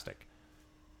fantastic.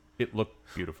 It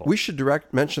looked beautiful. We should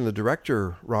mention the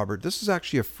director, Robert. This is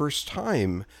actually a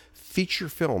first-time feature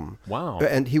film. Wow.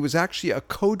 And he was actually a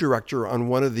co-director on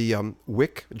one of the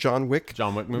John Wick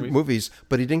movies,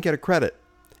 but he didn't get a credit.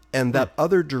 And that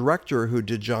other director who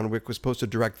did John Wick was supposed to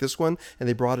direct this one, and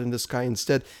they brought in this guy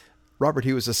instead. Robert,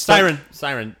 he was a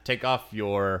Siren, take off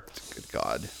your... Good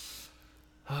God.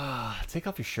 Take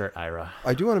off your shirt, Ira.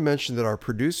 I do want to mention that our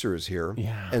producer is here,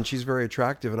 yeah, and she's very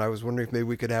attractive, and I was wondering if maybe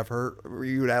we could have her,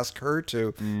 you would ask her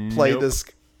to play this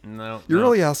No. You're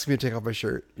really asking me to take off my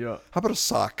shirt? Yeah. How about a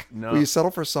sock? No. Will you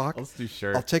settle for a sock? Let's do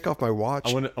shirt. I'll take off my watch.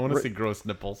 I want to see gross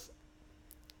nipples.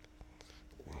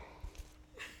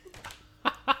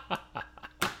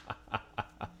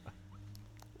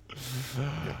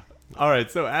 All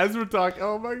right, so as we're talking,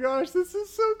 oh my gosh, this is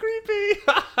so creepy.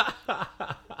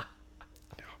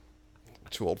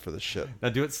 Too old for this shit. Now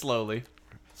do it slowly.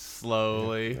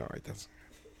 Slowly. All right, that's...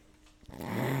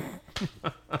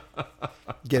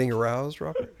 Getting aroused,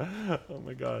 Robert? Oh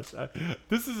my gosh.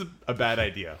 This is a bad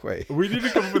idea. Wait. We need to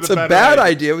come up with It's a a better bad idea.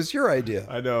 idea. It was your idea.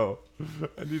 I know.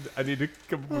 I need to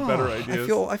come up with better ideas.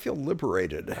 I feel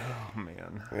liberated. Oh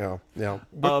man. Yeah.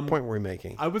 What point were we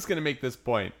making? I was going to make this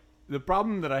point. The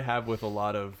problem that I have with a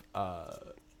lot of oh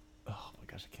my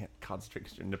gosh, I can't concentrate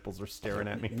because your nipples are staring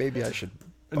at me. Maybe I should...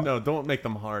 No, don't make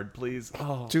them hard, please.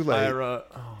 Oh, Too late. Ira.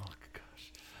 Oh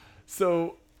gosh.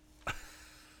 So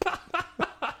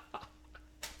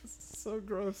so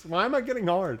gross. Why am I getting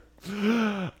hard?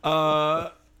 One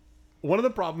of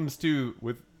the problems too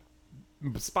with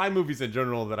spy movies in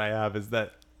general that I have is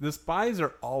that the spies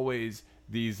are always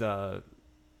these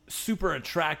super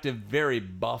attractive, very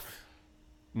buff.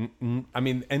 I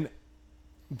mean, and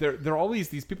they're always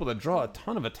these people that draw a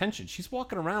ton of attention. She's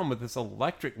walking around with this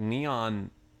electric neon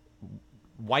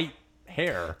white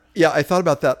hair. Yeah, I thought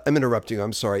about that. I'm interrupting you.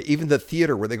 I'm sorry. Even the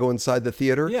theater where they go inside the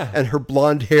theater, Yeah. and her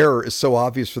blonde hair is so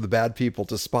obvious for the bad people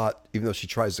to spot, even though she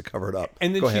tries to cover it up.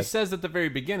 And then Go she ahead. says at the very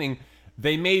beginning,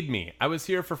 "They made me. I was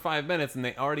here for 5 minutes and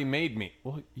they already made me."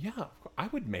 Well, yeah, of course, I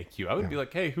would make you. I would be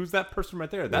like, "Hey, who's that person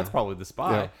right there? That's probably the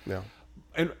spy." Yeah.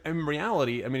 And in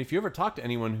reality, I mean, if you ever talk to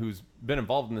anyone who's been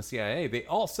involved in the CIA, they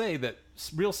all say that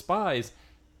real spies,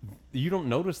 you don't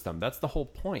notice them. That's the whole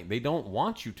point. They don't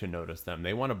want you to notice them.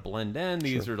 They want to blend in.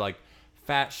 These are like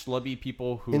fat, schlubby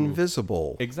people who...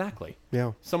 Invisible. Exactly.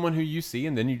 Yeah. Someone who you see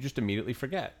and then you just immediately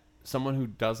forget. Someone who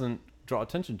doesn't draw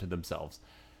attention to themselves.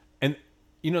 And,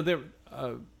 you know,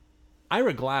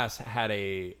 Ira Glass had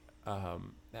his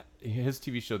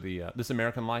TV show, This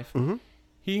American Life. Mm-hmm.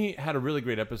 He had a really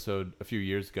great episode a few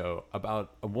years ago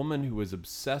about a woman who was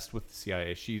obsessed with the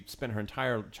CIA. She spent her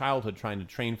entire childhood trying to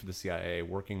train for the CIA,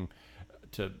 working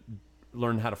to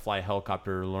learn how to fly a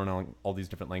helicopter, learn all these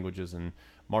different languages and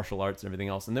martial arts and everything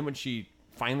else. And then when she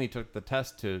finally took the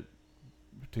test to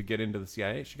get into the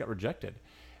CIA, she got rejected.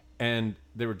 And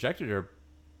they rejected her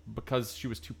because she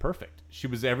was too perfect. She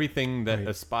was everything that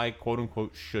a spy, quote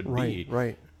unquote, should be.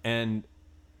 Right. And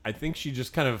I think she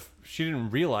just she didn't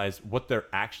realize what they're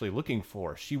actually looking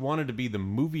for. She wanted to be the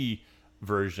movie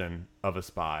version of a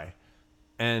spy.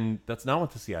 And that's not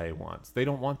what the CIA wants. They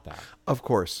don't want that. Of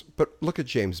course. But look at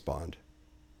James Bond.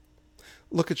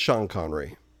 Look at Sean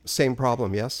Connery. Same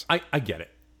problem, yes? I get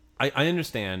it. I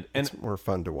understand. And It's more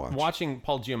fun to watch. watching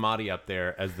Paul Giamatti up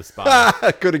there as the spy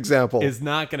Good example. is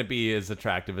not going to be as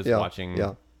attractive as watching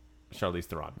yeah. Charlize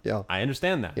Theron. Yeah. I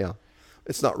understand that. Yeah.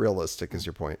 It's not realistic, is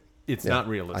your point. It's Yeah, not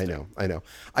realistic. I know.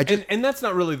 And that's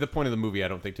not really the point of the movie, I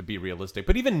don't think, to be realistic.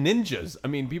 But even ninjas. I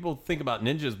mean, people think about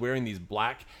ninjas wearing these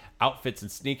black outfits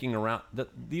and sneaking around.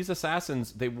 These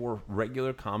assassins, they wore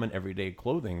regular, common, everyday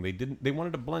clothing. They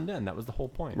wanted to blend in. That was the whole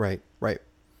point. Right.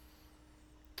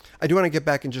 I do want to get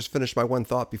back and just finish my one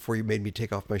thought before you made me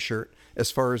take off my shirt. As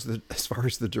far as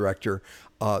the director,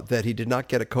 that he did not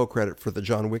get a co-credit for the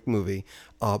John Wick movie.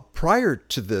 Prior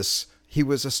to this, he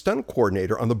was a stunt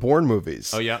coordinator on the Bourne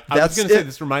movies. Oh, yeah. I was going to say,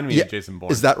 this reminded me of Jason Bourne.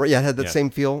 Is that right? Yeah, it had that Yeah. same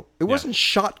feel. It wasn't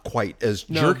shot quite as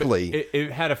No, but jerkily. it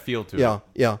had a feel to it.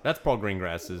 Yeah. That's Paul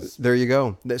Greengrass's. There you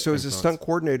go. So he's a stunt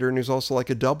coordinator, and he's also like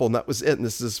a double, and that was it. And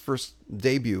this is his first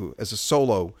debut as a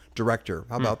solo director.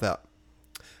 How about that?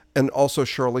 And also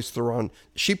Charlize Theron,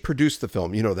 she produced the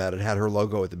film. You know that. It had her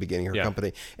logo at the beginning, her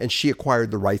company. And she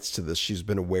acquired the rights to this. She's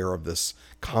been aware of this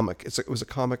comic. It was a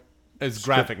comic. It's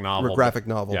graphic novel. Graphic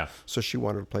novel. Yeah. So she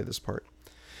wanted to play this part.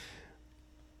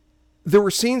 There were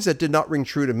scenes that did not ring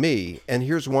true to me. And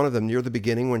here's one of them near the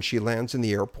beginning when she lands in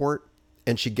the airport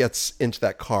and she gets into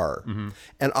that car. Mm-hmm.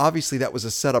 And obviously that was a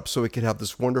setup so we could have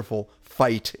this wonderful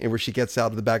fight and where she gets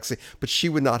out of the back seat. But she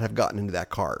would not have gotten into that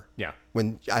car. Yeah.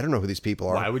 When I don't know who these people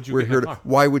are. Why would you get in that car?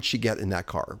 Why would she get in that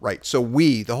car? Right. So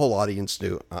we, the whole audience,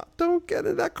 knew, don't get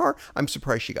in that car. I'm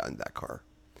surprised she got in that car.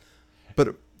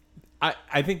 But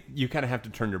I think you kind of have to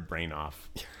turn your brain off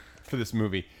for this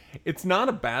movie. It's not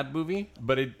a bad movie,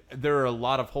 but there are a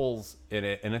lot of holes in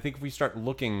it, and I think if we start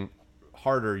looking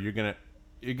harder, you're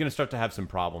gonna start to have some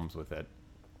problems with it.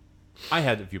 I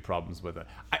had a few problems with it.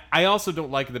 I also don't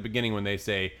like at the beginning when they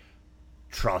say,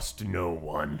 "Trust no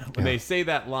one." When they say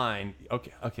that line,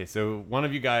 okay, so one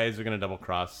of you guys are gonna double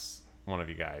cross one of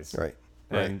you guys, Right.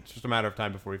 And it's just a matter of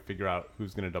time before we figure out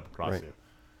who's gonna double cross Right. you.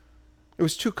 It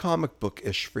was too comic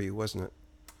book-ish for you, wasn't it?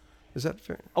 Is that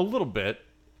fair? A little bit.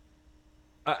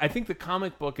 I think the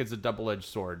comic book is a double-edged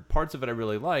sword. Parts of it I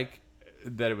really like,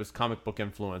 that it was comic book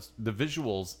influenced. The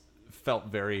visuals felt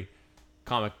very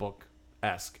comic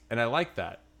book-esque, and I like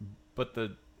that. But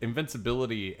the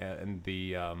invincibility and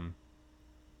the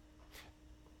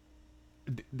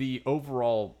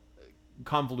overall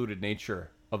convoluted nature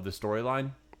of the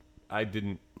storyline, I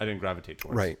didn't gravitate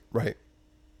towards. Right.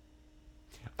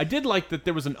 I did like that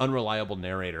there was an unreliable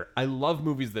narrator. I love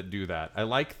movies that do that. I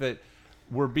like that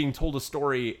we're being told a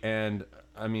story, and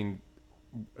I mean,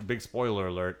 a big spoiler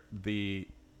alert, the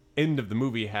end of the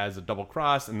movie has a double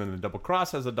cross, and then the double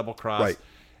cross has a double cross. Right.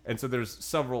 And so there's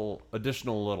several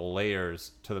additional little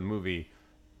layers to the movie,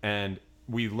 and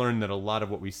we learn that a lot of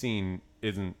what we've seen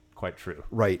isn't quite true.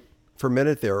 Right. For a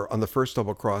minute there, on the first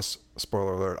double cross,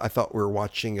 spoiler alert, I thought we were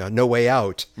watching No Way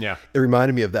Out. Yeah. It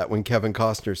reminded me of that when Kevin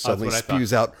Costner suddenly what I thought.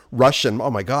 spews out Russian.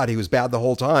 Oh my God, he was bad the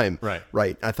whole time.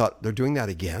 Right. I thought, they're doing that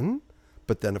again?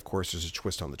 But then, of course, there's a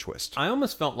twist on the twist. I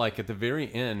almost felt like at the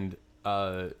very end,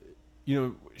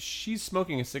 she's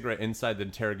smoking a cigarette inside the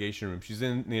interrogation room. She's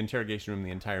in the interrogation room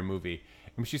the entire movie.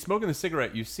 And when she's smoking the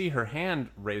cigarette, you see her hand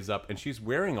raise up, and she's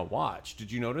wearing a watch.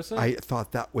 Did you notice it? I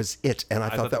thought that was it, and I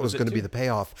thought that was going to be the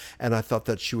payoff, and I thought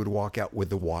that she would walk out with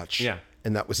the watch. Yeah.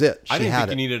 And that was it. I didn't think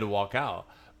you needed to walk out.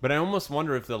 But I almost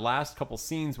wonder if the last couple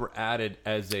scenes were added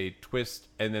as a twist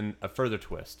and then a further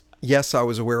twist. Yes, I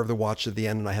was aware of the watch at the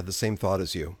end, and I had the same thought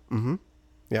as you. Mm-hmm.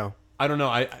 Yeah. I don't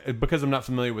know. Because I'm not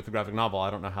familiar with the graphic novel, I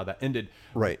don't know how that ended.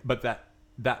 Right. But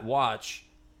that watch,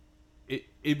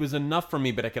 it was enough for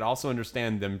me, but I could also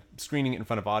understand them screening it in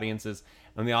front of audiences,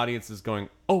 and the audience is going,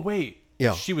 oh, wait,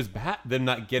 yeah, she was bad. Them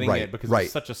not getting it because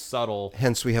it's such a subtle...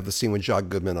 Hence, we have the scene with John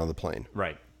Goodman on the plane.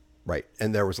 Right. Right.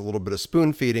 And there was a little bit of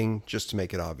spoon feeding just to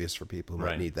make it obvious for people who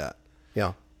might need that.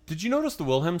 Yeah. Did you notice the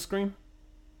Wilhelm scream?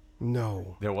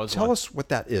 No. There was Tell one. us what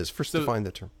that is. First, define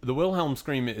the term. The Wilhelm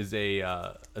scream is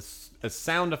a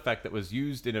sound effect that was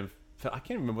used in I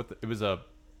can't remember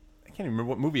I can't remember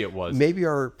what movie it was. Maybe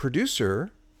our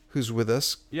producer, who's with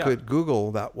us, could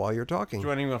Google that while you're talking. Do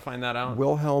you want to find that out?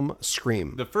 Wilhelm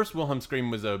scream. The first Wilhelm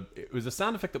scream was a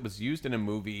sound effect that was used in a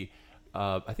movie,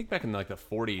 I think back in like the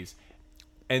 40s,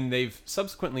 and they've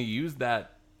subsequently used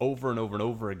that over and over and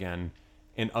over again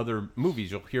in other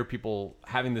movies. You'll hear people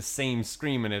having the same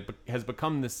scream, and it has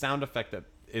become this sound effect that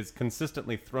is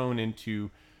consistently thrown into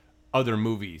other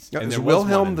movies. Now, and is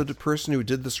Wilhelm the person who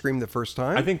did the scream the first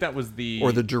time? I think that was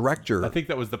or the director. I think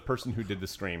that was the person who did the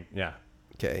scream. Yeah.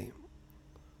 Okay.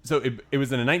 So it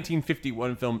was in a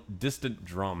 1951 film, Distant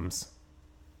Drums.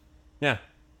 Yeah.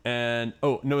 And,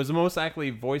 it was most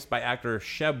accurately voiced by actor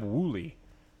Sheb Woolley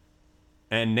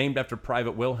and named after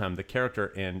Private Wilhelm, the character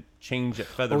in Change at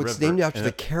Feather River. Oh, it's named after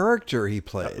the character he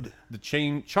played. The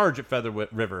Charge at Feather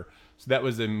River. So that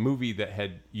was a movie that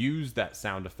had used that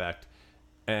sound effect,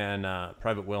 and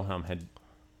Private Wilhelm had,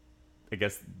 I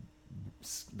guess,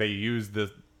 they used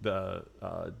the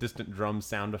distant drum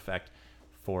sound effect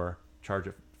for Charge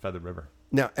at Feather River.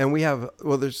 Now, and we have,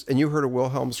 and you heard a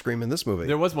Wilhelm scream in this movie.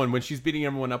 There was one when she's beating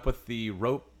everyone up with the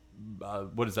rope.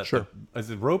 What is that? Sure.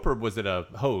 Is it rope or was it a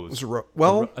hose? It was a rope.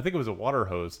 Well, I think it was a water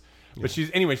hose. But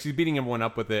she's beating everyone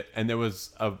up with it, and there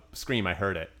was a scream. I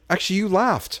heard it. Actually, you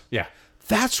laughed. Yeah.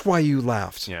 That's why you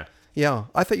laughed. Yeah. Yeah.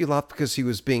 I thought you laughed because he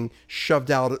was being shoved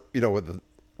out,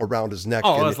 around his neck.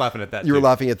 Oh, I was laughing at that, You were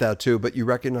laughing at that, too, but you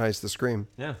recognized the scream.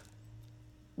 Yeah.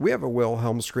 We have a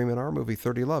Wilhelm scream in our movie,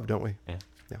 30 Love, don't we? Yeah.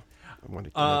 Yeah. I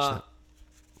wanted to mention that.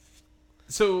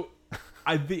 So...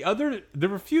 there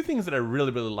were a few things that I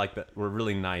really, really liked that were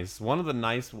really nice. One of the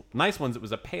nice ones, it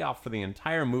was a payoff for the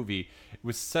entire movie. It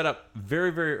was set up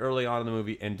very, very early on in the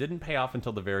movie and didn't pay off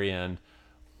until the very end,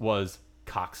 was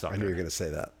cocksucker. I knew you were going to say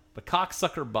that. The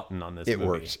cocksucker button on this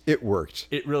movie. It worked.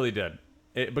 It really did.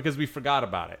 Because we forgot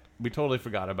about it. We totally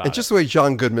forgot about it. And just the way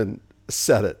John Goodman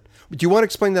said it. Do you want to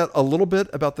explain that a little bit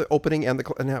about the opening and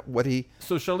what he...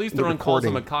 So Charlize Theron calls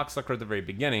him a cocksucker at the very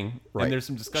beginning. Right. And there's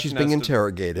some discussion She's being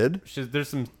interrogated. There's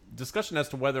some discussion as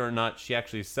to whether or not she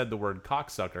actually said the word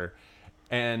cocksucker.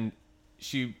 And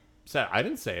she said, I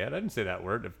didn't say it. I didn't say that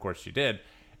word. Of course she did.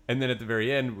 And then at the very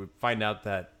end, we find out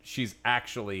that she's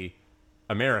actually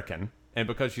American. And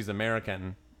because she's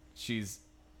American, she's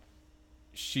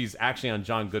actually on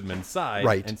John Goodman's side.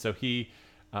 Right. And so he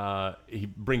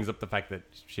brings up the fact that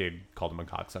she had called him a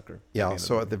cocksucker. Yeah,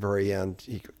 so at the very end,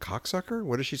 cocksucker?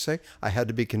 What does she say? I had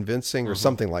to be convincing or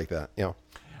something like that. Yeah.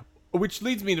 Which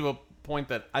leads me to a point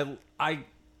that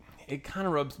it kind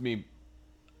of rubs me.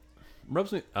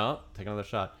 Oh, take another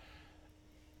shot.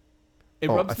 I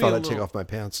thought I'd take off my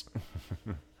pants.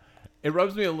 It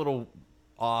rubs me a little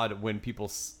odd when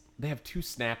people they have too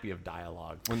snappy of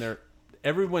dialogue when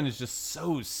everyone is just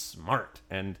so smart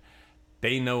and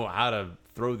they know how to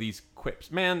throw these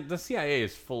quips. Man, the CIA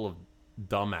is full of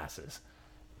dumbasses.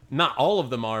 Not all of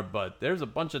them are, but there's a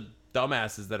bunch of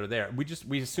dumbasses that are there.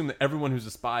 We assume that everyone who's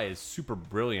a spy is super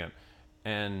brilliant,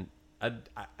 and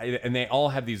and they all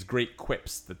have these great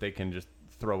quips that they can just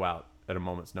throw out at a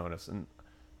moment's notice. And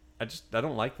I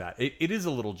don't like that. It is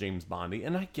a little James Bondy,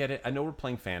 and I get it. I know we're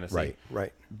playing fantasy,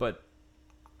 right. But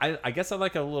I guess I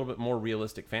like a little bit more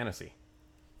realistic fantasy.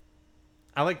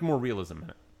 I like more realism in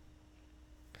it.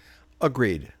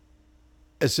 Agreed.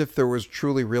 As if there was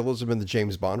truly realism in the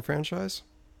James Bond franchise.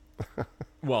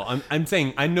 Well, I'm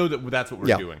saying I know that's what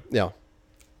we're doing. Yeah.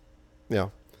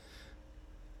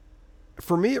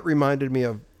 For me, it reminded me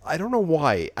of, I don't know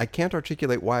why. I can't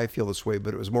articulate why I feel this way,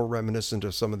 but it was more reminiscent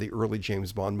of some of the early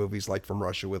James Bond movies, like From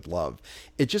Russia with Love.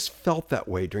 It just felt that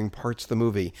way during parts of the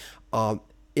movie.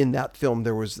 In that film,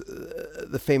 there was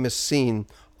the famous scene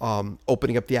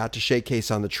opening up the attaché case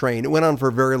on the train. It went on for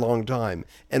a very long time,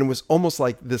 and it was almost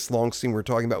like this long scene we're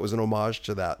talking about was an homage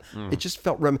to that. It just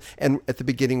felt and at the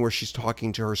beginning where she's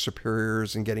talking to her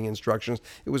superiors and getting instructions,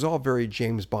 it was all very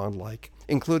James Bond-like,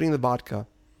 including the vodka,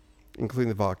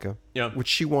 which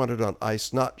she wanted on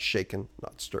ice, not shaken,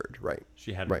 not stirred. Right?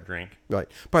 She had a drink. Right.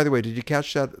 By the way, did you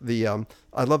catch that?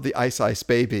 I love the Ice Ice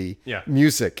Baby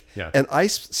music. Yeah. And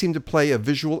Ice seemed to play a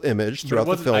visual image throughout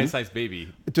the film. Ice Ice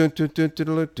Baby.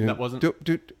 That wasn't.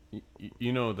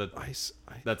 You know that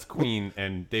that's Queen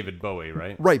and David Bowie,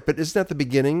 right? Right, but isn't that the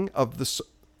beginning of the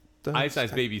Ice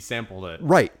Ice Baby sampled it.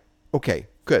 Right. Okay.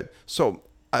 Good. So,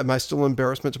 am I still an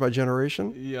embarrassment to my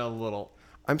generation? Yeah, a little.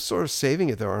 I'm sort of saving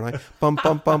it, though, aren't I? Bum,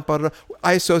 bum, bum, bum.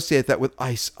 I associate that with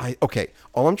ice. Okay,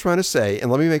 all I'm trying to say,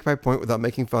 and let me make my point without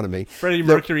making fun of me. Freddie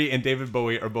Mercury and David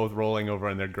Bowie are both rolling over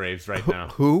in their graves right now.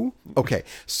 Who? Okay,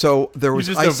 so there was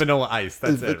you just know Vanilla Ice.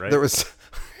 That's it, right? There was...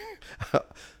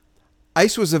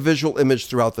 Ice was a visual image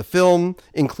throughout the film,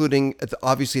 including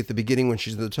obviously at the beginning when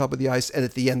she's in the tub of the ice, and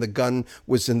at the end the gun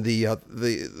was in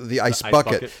the ice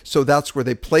bucket. So that's where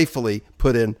they playfully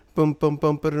put in boom, boom,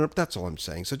 boom, boom. That's all I'm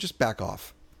saying. So just back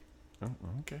off. Oh,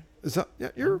 okay. Is that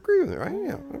you agree with me, right?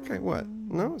 Yeah. Okay. What?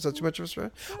 No? Is that too much of a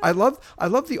stretch? I love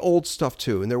the old stuff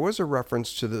too, and there was a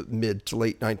reference to the mid to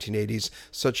late 1980s,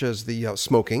 such as the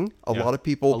smoking. A lot of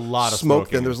people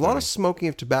smoked, and there's a lot of smoking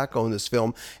of tobacco in this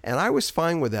film, and I was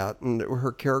fine with that. And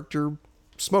her character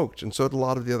smoked, and so did a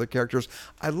lot of the other characters.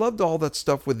 I loved all that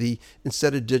stuff with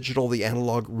instead of digital, the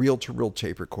analog reel-to-reel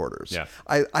tape recorders. Yeah.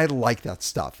 I like that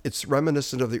stuff. It's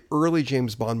reminiscent of the early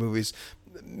James Bond movies.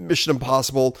 Mission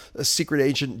Impossible, a Secret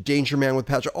Agent, Danger Man with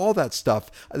Patrick, all that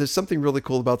stuff. There's something really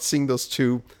cool about seeing those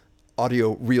two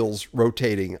audio reels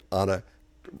rotating on a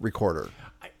recorder.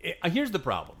 Here's the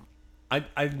problem.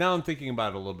 Now I'm thinking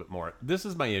about it a little bit more. This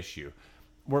is my issue.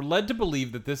 We're led to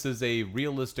believe that this is a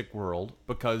realistic world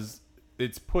because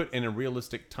it's put in a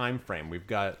realistic time frame. We've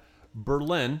got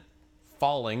Berlin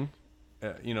falling,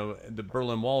 the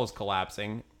Berlin Wall is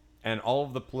collapsing, and all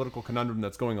of the political conundrum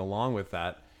that's going along with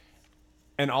that.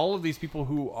 And all of these people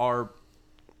who are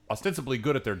ostensibly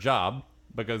good at their job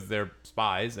because they're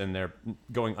spies and they're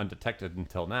going undetected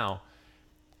until now.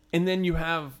 And then you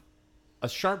have a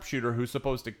sharpshooter who's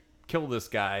supposed to kill this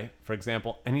guy, for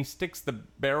example, and he sticks the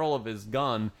barrel of his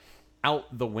gun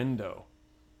out the window.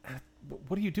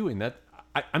 What are you doing?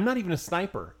 I'm not even a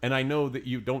sniper, and I know that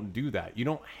you don't do that. You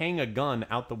don't hang a gun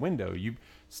out the window. You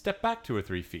step back 2 or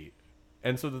 3 feet,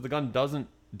 and so that the gun doesn't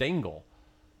dangle.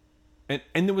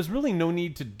 And there was really no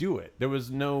need to do it. There was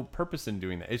no purpose in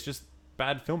doing that. It's just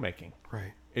bad filmmaking.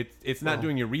 Right. It's not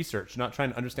doing your research, not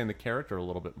trying to understand the character a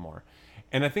little bit more.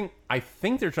 And I think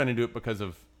they're trying to do it because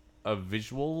of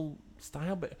visual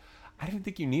style, but I didn't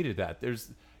think you needed that.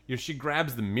 She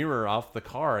grabs the mirror off the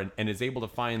car and is able to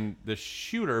find the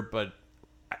shooter, but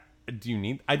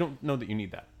I don't know that you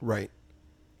need that. Right.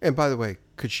 And by the way,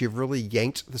 could she have really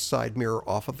yanked the side mirror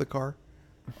off of the car?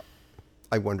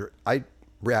 I wonder. I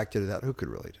reacted to that. Who could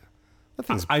really do that?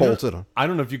 Thing's bolted on. I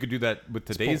don't know if you could do that with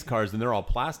today's cars, and they're all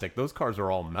plastic. Those cars are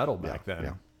all metal back then.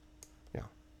 Yeah.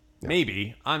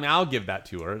 Maybe. I mean, I'll give that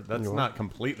to her. That's not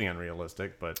completely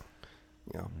unrealistic, but...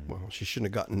 Yeah, well, she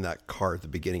shouldn't have gotten in that car at the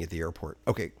beginning at the airport.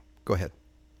 Okay, go ahead.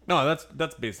 No,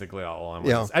 that's basically all I'm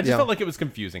going to say. I just felt like it was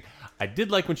confusing. I did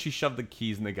like when she shoved the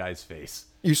keys in the guy's face.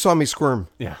 You saw me squirm.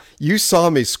 Yeah. You saw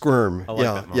me squirm. I like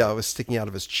that moment. Yeah, it was sticking out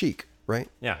of his cheek, right?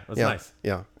 Yeah, it was nice.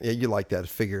 Yeah, you like that. It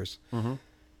figures. Mm-hmm.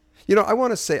 I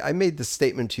want to say, I made this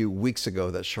statement to you weeks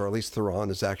ago that Charlize Theron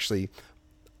is actually,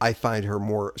 I find her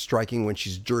more striking when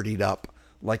she's dirtied up,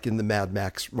 like in the Mad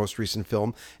Max most recent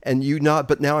film.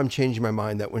 But now I'm changing my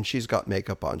mind that when she's got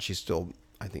makeup on,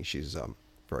 I think she's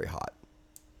very hot.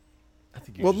 I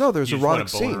think you Well, just, no, there's you just want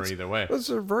erotic a boner scenes. either way. It's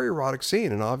a very erotic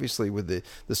scene, and obviously with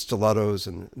the stilettos,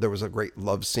 and there was a great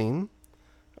love scene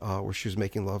where she was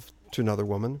making love to another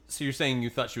woman. So you're saying you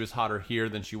thought she was hotter here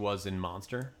than she was in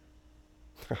Monster?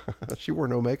 She wore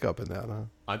no makeup in that, huh?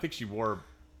 I think she wore.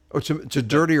 Oh, to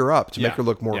dirty her up, to Yeah, make her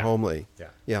look more yeah, homely.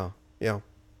 Yeah. Yeah.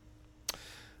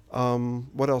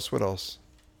 What else?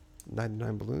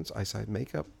 99 Balloons, Ice Eye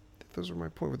Makeup. Those were my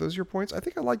point. Were those your points? I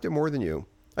think I liked it more than you.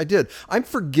 I did. I'm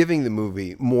forgiving the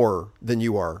movie more than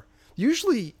you are.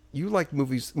 Usually, you like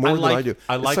movies more than I do.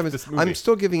 I like this movie. I'm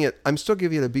still giving it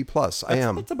a B plus. I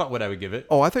am. That's about what I would give it.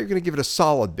 Oh, I thought you were going to give it a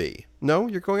solid B. No,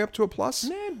 you're going up to a plus.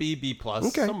 Nah, B plus,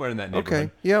 Okay. somewhere in that neighborhood.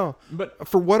 Okay, yeah. But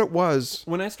for what it was,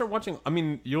 when I start watching, I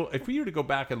mean, if we were to go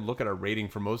back and look at our rating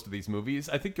for most of these movies,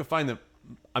 I think you'll find that,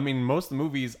 I mean, most of the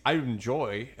movies I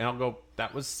enjoy, and I'll go,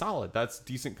 that was solid. That's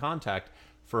decent contact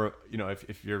for,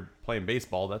 if you're playing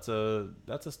baseball, that's a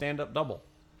stand-up double.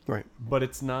 right? But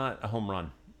it's not a home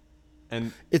run.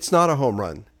 And It's not a home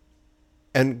run.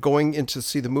 And going in to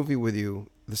see the movie with you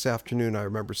this afternoon, I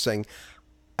remember saying,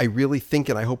 I really think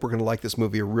and I hope we're going to like this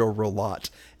movie a real lot.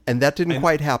 And that didn't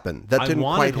quite happen. That I didn't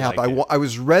wanted quite to happen. like I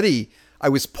was ready. I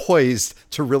was poised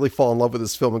to really fall in love with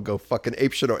this film and go fucking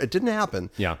apeshit. It didn't happen.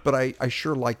 Yeah. But I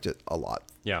sure liked it a lot.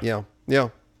 Yeah. Yeah.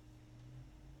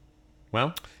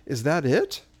 well, Is that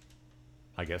it?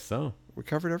 I guess so. We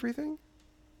covered everything?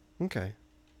 Okay.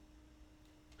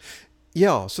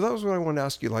 Yeah, so that was what I wanted to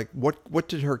ask you. Like, what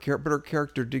did her character? But her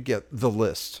character did get the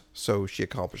list, so she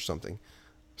accomplished something.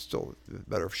 Still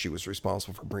better if she was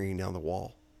responsible for bringing down the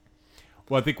wall.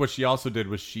 Well, I think what she also did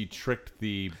was she tricked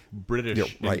the British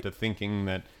Yeah, right. into thinking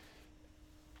that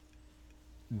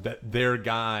their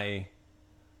guy.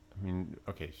 I mean,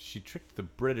 okay, she tricked the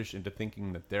British into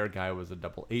thinking that their guy was a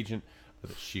double agent, but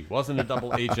that she wasn't a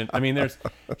double agent. I mean,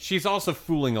 she's also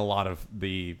fooling a lot of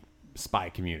the spy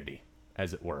community,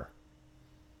 as it were.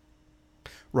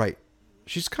 Right.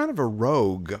 She's kind of a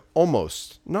rogue,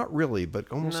 almost. Not really, but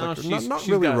almost No, like she's not got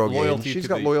really a rogue. loyalty She's to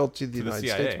got the- loyalty to the to the United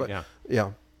CIA, States, but yeah.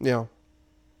 yeah.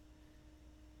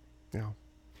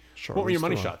 What were your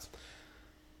money Charlize shots?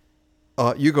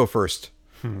 Theron. You go first.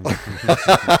 You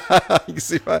can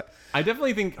see what I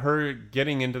definitely think her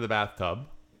getting into the bathtub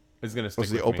is going to stick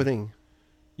was the with me. opening.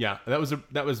 Yeah, that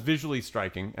was visually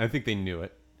striking. I think they knew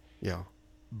it. Yeah.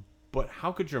 But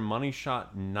how could your money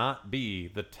shot not be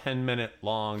the 10-minute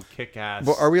long kick-ass?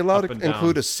 Well, are we allowed up to and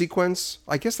include down? a sequence?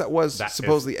 I guess that was That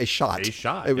supposedly is a shot. a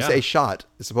shot, It was yeah. a shot,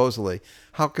 supposedly.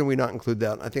 How can we not include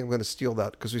that? I think I'm going to steal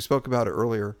that because we spoke about it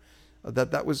earlier.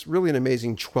 That was really an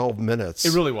amazing 12 minutes.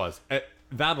 It really was.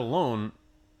 That alone,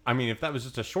 I mean, if that was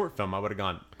just a short film, I would have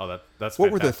gone, oh, that's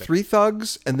What were the fantastic. 3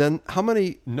 thugs? And then how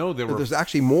many? No, there were. There's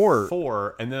actually more.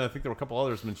 4, and then I think there were a couple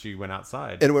others when she went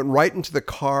outside. And it went right into the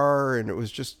car, and it was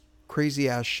just crazy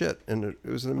ass shit. And it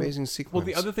was an amazing sequence. Well,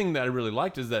 the other thing that I really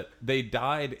liked is that they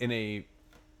died in a,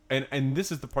 and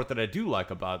this is the part that I do like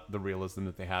about the realism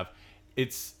that they have.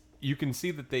 It's, you can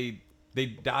see that they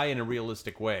die in a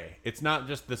realistic way. It's not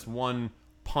just this one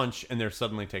punch and they're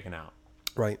suddenly taken out.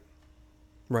 Right.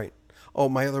 Oh,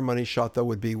 my other money shot though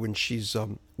would be when she's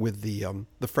with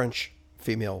the French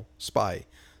female spy.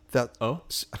 That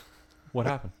What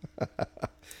happened?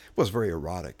 was very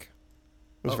erotic.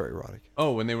 It was very erotic.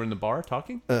 Oh, when they were in the bar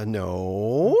talking?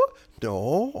 No.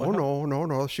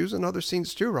 No. She was in other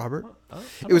scenes too, Robert. I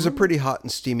It was a pretty hot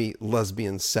and steamy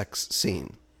lesbian sex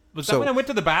scene. Was that when I went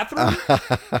to the bathroom?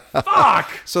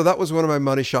 Fuck! So that was one of my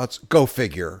money shots. Go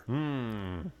figure.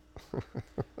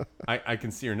 I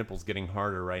can see your nipples getting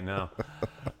harder right now.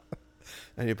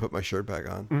 I need to put my shirt back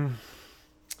on.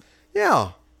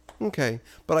 Yeah. Okay.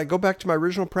 But I go back to my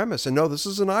original premise. And no, this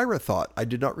is an Ira thought. I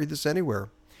did not read this anywhere.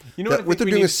 You know That what they're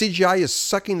doing with CGI is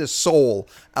sucking the soul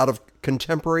out of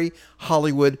contemporary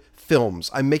Hollywood films.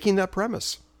 I'm making that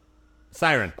premise.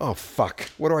 Siren. Oh, fuck.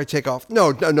 What do I take off?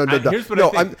 No. Here's what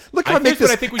I think. Look how I make here's what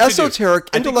this I think we should do. esoteric,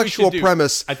 I think we intellectual should do-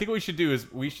 premise. I think what we should do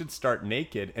is we should start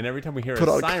naked, and every time we hear Put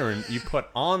a on- siren, you put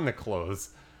on the clothes.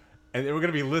 And then we're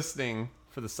going to be listening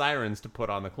for the sirens to put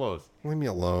on the clothes. Leave me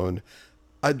alone.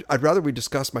 I'd rather we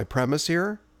discuss my premise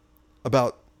here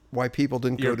about why people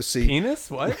didn't Your go to see penis?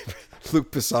 What?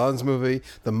 Luc Besson's movie,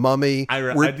 The Mummy.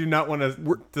 I do not want to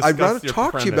discuss I'd rather your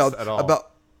talk to you premise at all. about.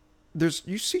 You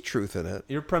see truth in it.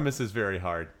 Your premise is very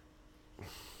hard.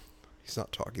 He's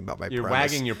not talking about my You're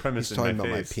premise. wagging your premise He's in talking my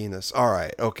about face. my penis. All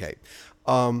right, okay.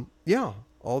 Yeah,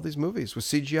 all these movies with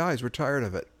CGIs, we're tired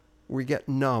of it. We get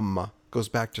numb. Goes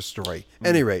back to story.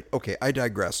 Any rate, okay, I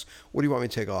digress. What do you want me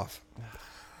to take off?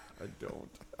 I don't.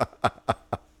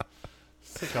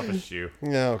 Take off a shoe.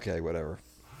 Yeah, okay, whatever.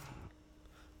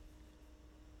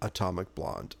 Atomic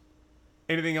Blonde.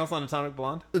 Anything else on Atomic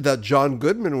Blonde? That John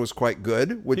Goodman was quite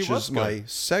good, which He was is my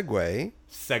segue.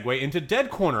 Segue into Dead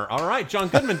Corner. All right, John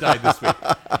Goodman died this week.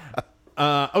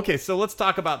 Okay, so let's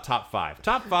talk about top 5.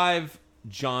 Top 5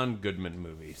 John Goodman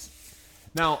movies.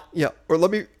 Now,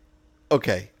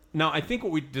 Okay. Now, I think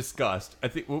what we discussed, I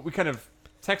think what we kind of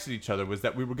texted each other was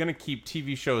that we were going to keep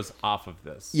TV shows off of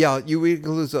this. Yeah, you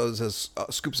use those as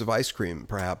scoops of ice cream,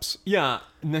 perhaps. Yeah.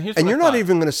 Now, And you're not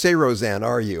even going to say Roseanne,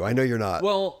 are you? I know you're not.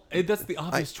 Well, that's the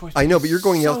obvious choice. I know, but you're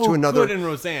going out to another. Good in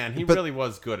Roseanne. He really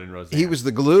was good in Roseanne. He was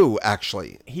the glue,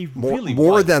 actually. He really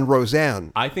more was. than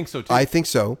Roseanne. I think so too. I think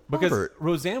so. Because Robert.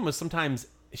 Roseanne was sometimes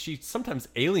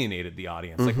alienated the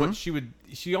audience. Like what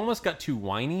she almost got too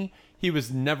whiny. He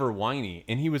was never whiny,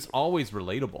 and he was always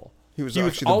relatable. He was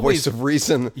actually the voice of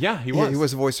reason. Yeah, he was. He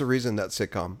was the voice of reason in that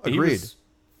sitcom. Agreed. He was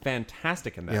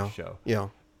fantastic in that show. Yeah.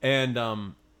 And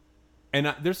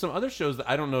there's some other shows that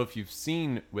I don't know if you've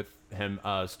seen with him.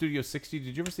 Studio 60.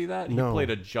 Did you ever see that? No. He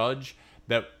played a judge.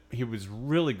 That he was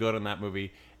really good in that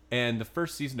movie. And the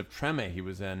first season of Treme he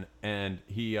was in, and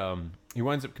he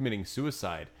winds up committing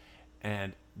suicide.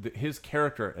 And his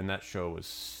character in that show was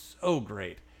so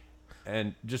great,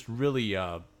 and just really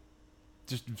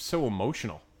just so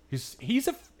emotional.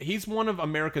 He's one of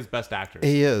America's best actors.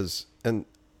 He is. And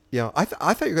yeah, I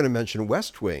thought you were going to mention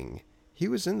West Wing. He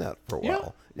was in that for a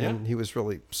while, and he was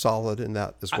really solid in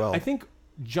that as well. I think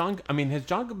has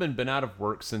John Goodman been out of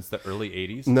work since the early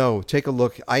 80s? No, take a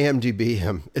look. IMDb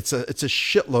him. It's a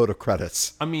shitload of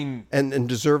credits. I mean, and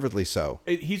deservedly so.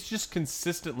 He's just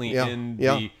consistently in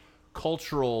the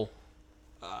cultural,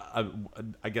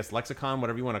 I guess, lexicon,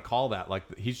 whatever you want to call that.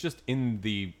 Like, he's just in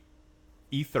the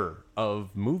ether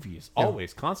of movies,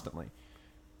 always, constantly.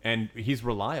 And he's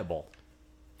reliable.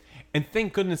 And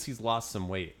thank goodness he's lost some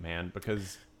weight, man,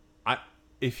 because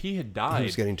if he had died... He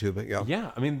was getting too big,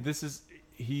 Yeah, I mean, this is...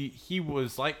 He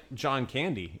was like John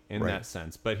Candy in that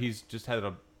sense, but he's just had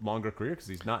a longer career because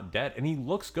he's not dead. And he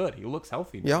looks good. He looks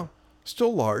healthy now. Yeah.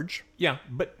 Still large. Yeah,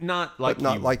 but not like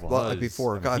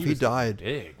before. God, if he died.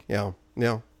 Big. Yeah.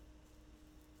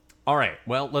 All right.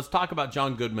 Well, let's talk about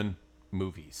John Goodman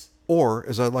movies. Or,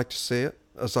 as I like to say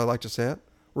it,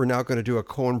 we're now going to do a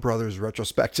Coen Brothers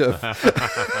retrospective.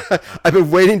 I've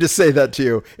been waiting to say that to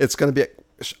you. It's going to be...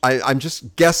 I'm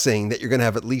just guessing that you're going to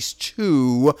have at least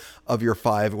 2 of your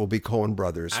 5 will be Coen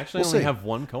Brothers. Actually, I only have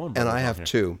one Coen Brothers. And I have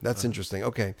 2. That's interesting.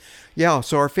 Okay. Yeah,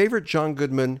 so our favorite John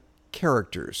Goodman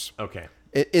characters. Okay.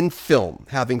 In film,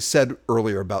 having said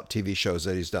earlier about TV shows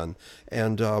that he's done.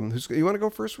 And you want to go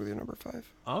first with your number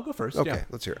 5? I'll go first. Okay, yeah.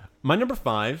 Let's hear it. My number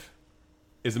 5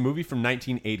 is a movie from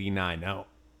 1989. Now,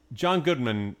 John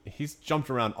Goodman, he's jumped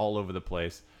around all over the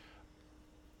place.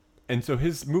 And so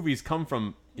his movies come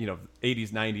from, 80s,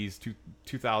 90s,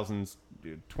 2000s,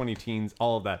 20 teens,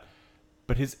 all of that.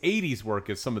 But his 80s work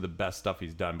is some of the best stuff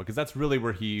he's done, because that's really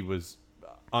where he was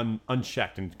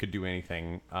unchecked and could do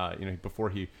anything,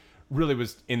 before he really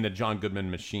was in the John Goodman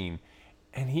machine.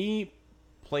 And he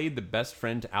played the best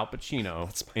friend to Al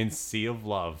Pacino in Sea of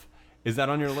Love. Is that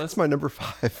on your list? It's my number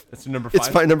 5. That's your number 5?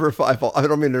 It's my number 5. I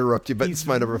don't mean to interrupt you, but it's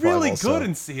my number 5 really also. good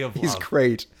in Sea of Love. He's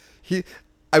great.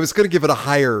 I was going to give it a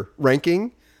higher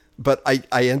ranking, but I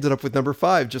ended up with number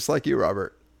 5, just like you,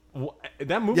 Robert. Well,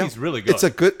 that movie's really good.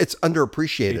 It's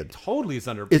underappreciated. It totally is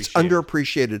underappreciated. It's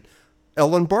underappreciated.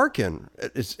 Ellen Barkin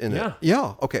is in it.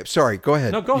 Yeah. Okay. Sorry. Go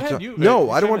ahead. No, go ahead. I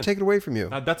don't want to take it away from you.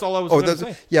 That's all I was going to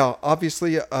say. Yeah.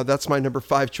 Obviously, that's my number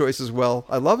 5 choice as well.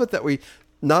 I love it that we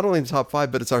not only in the top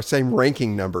 5, but it's our same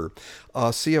ranking number.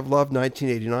 Sea of Love,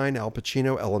 1989. Al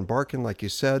Pacino, Ellen Barkin, like you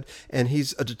said, and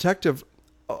he's a detective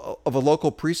of a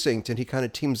local precinct, and he kind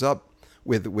of teams up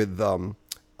with Al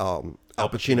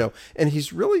Pacino, and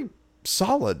he's really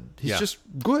solid. He's just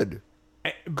good.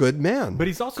 Good man. But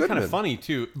he's also kind of funny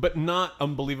too, but not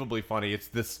unbelievably funny. It's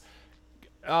this,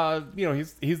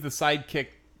 he's the sidekick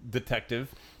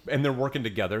detective, and they're working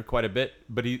together quite a bit.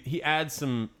 But he adds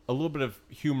a little bit of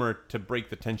humor to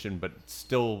break the tension, but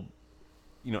still,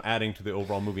 adding to the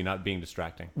overall movie, not being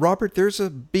distracting. Robert, there's a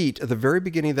beat at the very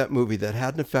beginning of that movie that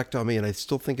had an effect on me, and I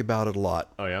still think about it a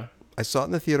lot. Oh yeah. I saw it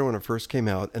in the theater when it first came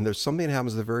out, and there's something that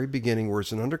happens at the very beginning where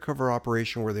it's an undercover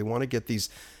operation where they want to get these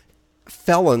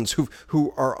felons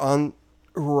who are on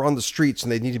the streets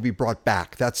and they need to be brought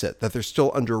back. That's it. That they're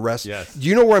still under arrest. Yes.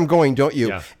 You know where I'm going, don't you?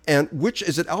 Yeah. And which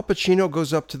is it? Al Pacino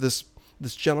goes up to this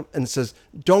gentleman and says,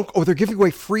 they're giving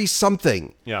away free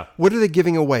something. Yeah. What are they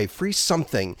giving away? Free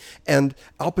something. And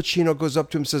Al Pacino goes up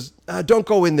to him and says, don't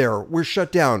go in there. We're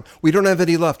shut down. We don't have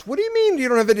any left. What do you mean you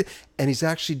don't have any? And he's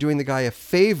actually doing the guy a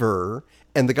favor,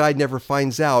 and the guy never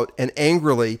finds out, and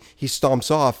angrily he stomps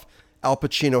off. Al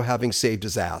Pacino having saved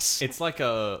his ass. It's like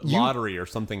a lottery or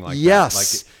something like yes, that.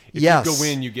 Like if yes. you go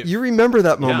in, you get. You remember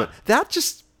that moment? Yeah. That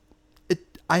just,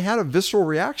 I had a visceral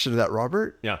reaction to that,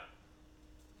 Robert. Yeah.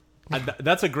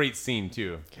 That's a great scene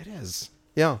too. It is.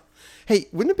 Yeah. Hey,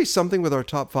 wouldn't it be something with our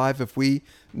top 5 if we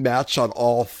match on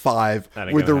all 5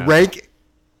 with the rank?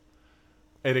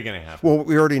 It ain't gonna happen. Well,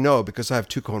 we already know because I have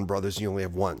 2 Coen brothers and you only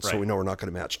have 1, so we know we're not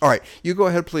going to match. All right, you go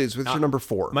ahead, please. What's your number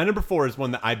 4? My number 4 is one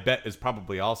that I bet is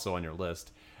probably also on your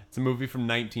list. It's a movie from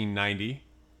 1990.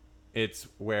 It's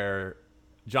where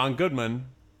John Goodman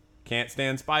can't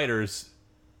stand spiders.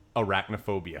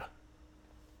 Arachnophobia.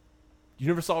 You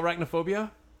never saw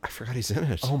Arachnophobia? I forgot he's in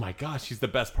it. Oh my gosh, he's the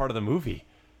best part of the movie.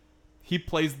 He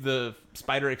plays the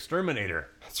spider exterminator.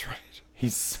 That's right.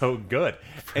 He's so good.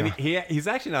 And he's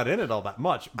actually not in it all that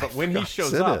much. But when he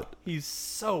shows up, he's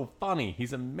so funny.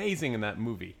 He's amazing in that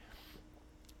movie.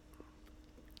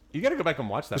 You got to go back and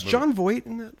watch that movie. Was John Voight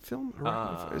in that film?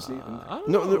 Is he?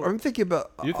 No, I'm thinking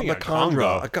about You're thinking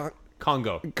Congo.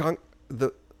 Congo.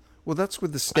 Well, that's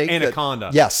with the snake.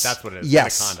 Anaconda. Yes. That's what it is.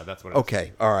 Yes. Anaconda. That's what it is.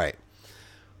 Okay. All right.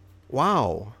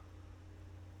 Wow.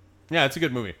 Yeah, it's a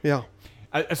good movie. Yeah.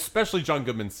 Especially John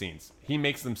Goodman's scenes. He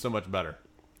makes them so much better.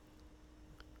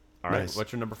 All right, Nice.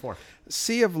 What's your number 4?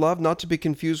 Sea of Love, not to be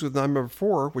confused with number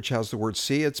 4, which has the word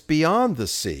sea. It's Beyond the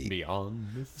Sea. Beyond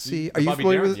the Sea. See, are you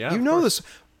familiar with it? Yeah, you know this.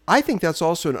 I think that's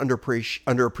also an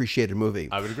underappreciated movie.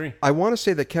 I would agree. I want to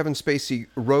say that Kevin Spacey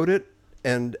wrote it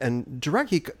and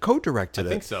he co-directed it. I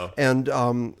think so. And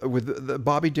with the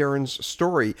Bobby Darin's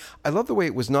story, I love the way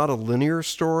it was not a linear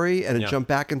story and it jumped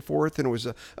back and forth, and it was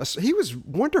he was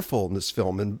wonderful in this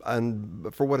film.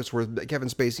 And for what it's worth, Kevin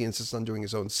Spacey insists on doing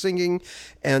his own singing,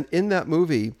 and in that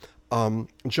movie,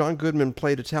 John Goodman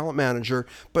played a talent manager,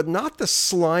 but not the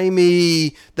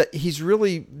slimy that he's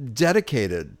really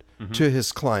dedicated to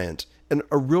his client. And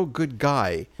a real good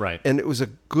guy. Right. And it was a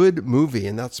good movie,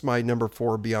 and that's my number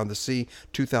 4, Beyond the Sea,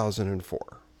 2004.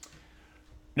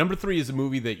 Number 3 is a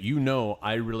movie that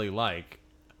I really like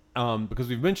because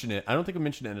we've mentioned it. I don't think we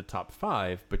mentioned it in the top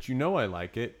 5, but I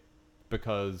like it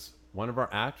because one of our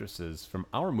actresses from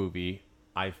our movie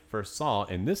I first saw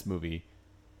in this movie,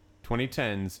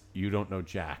 2010's You Don't Know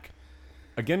Jack.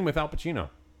 Again with Al Pacino.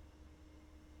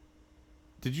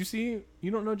 Did you see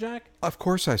You Don't Know Jack? Of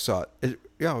course I saw it. It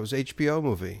was an HBO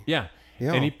movie. Yeah.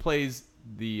 And he plays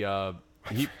the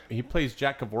he plays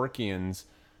Jack Kevorkian's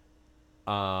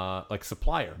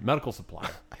supplier, medical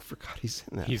supplier. I forgot he's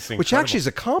in that. He's incredible. Which actually is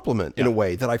a compliment in a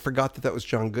way that I forgot that was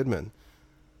John Goodman.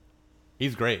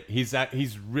 He's great. He's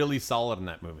really solid in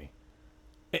that movie.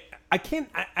 I can't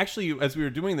actually, as we were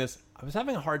doing this, I was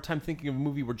having a hard time thinking of a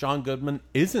movie where John Goodman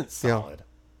isn't solid.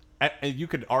 Yeah. You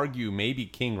could argue maybe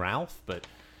King Ralph, but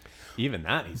even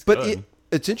that, he's good.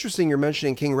 It's interesting you're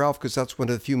mentioning King Ralph because that's one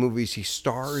of the few movies he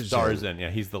stars in. Yeah,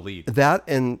 he's the lead. That,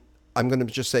 and I'm going to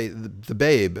just say The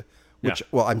Babe, which,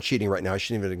 well, I'm cheating right now. I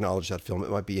shouldn't even acknowledge that film. It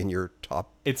might be in your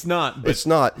top. It's not. It's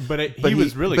not. But he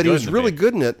was really good. But he was really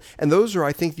good in it. And those are,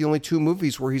 I think, the only 2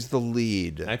 movies where he's the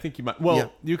lead. I think you might.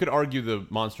 Well, you could argue the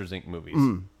Monsters, Inc.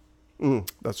 movies.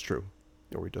 That's true.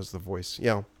 Where he does the voice.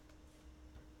 Yeah.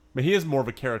 But he is more of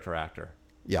a character actor.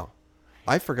 Yeah.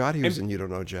 I forgot he was in You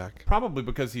Don't Know Jack. Probably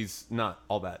because he's not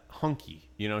all that hunky.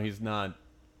 He's not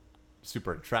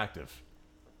super attractive.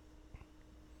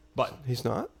 But he's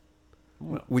not?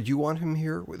 Well, would you want him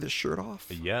here with his shirt off?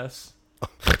 Yes.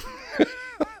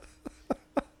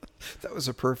 That was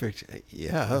a perfect,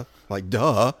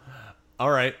 duh.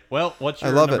 All right. Well, what's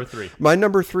your number 3? My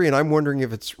number 3, and I'm wondering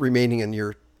if it's remaining in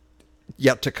your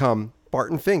yet to come,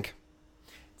 Barton Fink.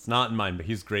 It's not in mine, but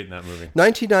he's great in that movie.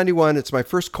 1991, it's my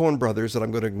first Coen brothers that I'm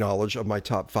going to acknowledge of my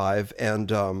top 5.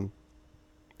 And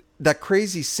that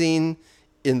crazy scene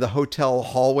in the hotel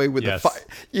hallway with the fire.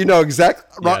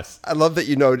 Exactly. Yes. I love that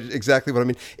you know exactly what I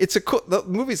mean. It's the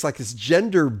movie's like this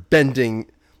gender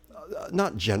bending,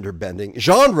 not gender bending,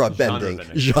 genre bending,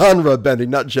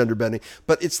 not gender bending.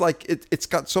 But it's like it's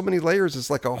got so many layers. It's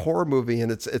like a horror movie,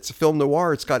 and it's a film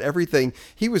noir. It's got everything.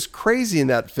 He was crazy in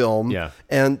that film,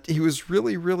 and he was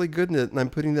really, really good in it. And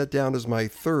I'm putting that down as my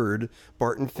 3rd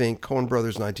Barton Fink, Coen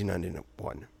Brothers,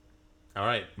 1991. All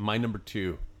right, my number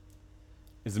 2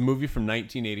 is a movie from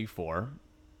 1984.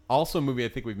 Also a movie I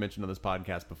think we've mentioned on this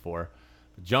podcast before.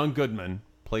 John Goodman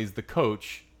plays the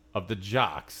coach of the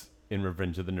Jocks in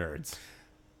Revenge of the Nerds.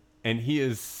 And he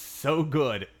is so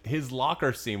good. His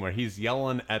locker scene where he's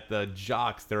yelling at the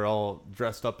jocks, they're all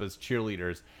dressed up as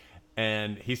cheerleaders,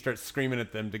 and he starts screaming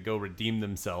at them to go redeem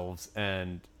themselves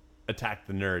and attack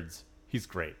the nerds. He's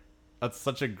great. That's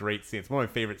such a great scene. It's one of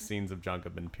my favorite scenes of John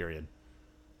Goodman, period.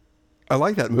 I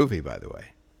like that movie, by the way.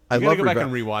 You gotta go back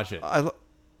and rewatch it.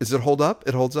 Does it hold up?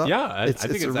 It holds up? Yeah, I think it's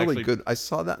it's a really actually good. I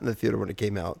saw that in the theater when it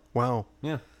came out. Wow.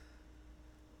 Yeah.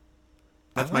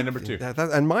 That's my number 2.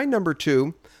 And my number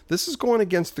 2, this is going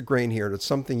against the grain here, and it's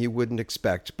something you wouldn't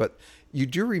expect, but you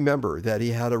do remember that he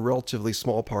had a relatively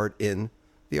small part in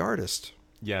The Artist.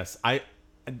 Yes,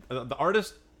 The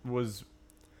Artist was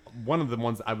one of the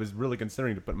ones I was really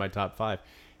considering to put in my top 5.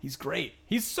 He's great.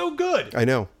 He's so good. I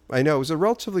know. It was a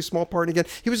relatively small part. And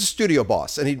again, he was a studio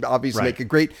boss, and he'd obviously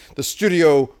Right. make the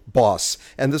studio boss.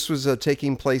 And this was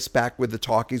taking place back with the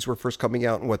talkies were first coming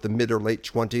out in the mid or late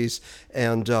 20s.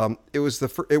 And it was the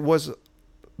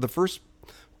first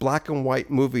black and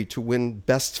white movie to win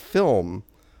Best Film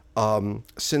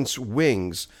since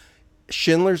Wings.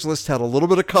 Schindler's List had a little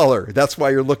bit of color. That's why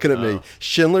you're looking at me.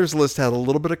 Schindler's List had a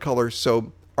little bit of color,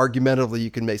 so argumentatively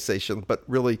you can say Schindler, but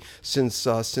really since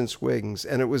Wings,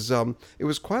 and it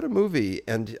was quite a movie,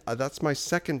 and that's my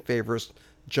second favorite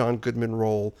John Goodman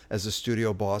role as a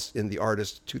studio boss in The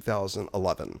Artist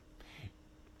 2011.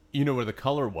 You know where the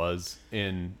color was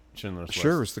in Schindler's List?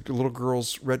 Sure, it's the little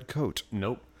girl's red coat.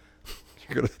 Nope.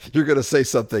 You're gonna say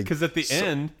something Because at the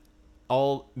end,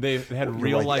 they had You're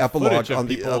real right, life epilogue footage of on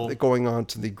people. going on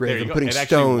to the There grave you and go. putting It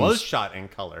stones. actually was shot in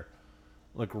color,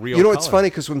 like real. You know, color. it's funny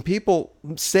because when people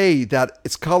say that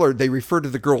it's colored, they refer to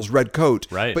the girl's red coat.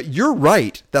 Right. But you're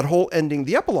right. That whole ending,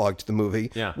 the epilogue to the movie,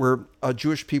 Yeah. where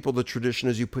Jewish people, the tradition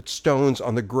is you put stones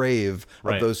on the grave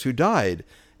of Right. those who died.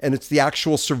 And it's the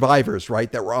actual survivors,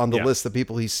 right, that were on the Yeah. list, the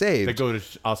people he saved. They go to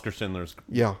Oscar Schindler's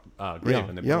Yeah. grave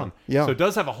and they put on. Yeah. So it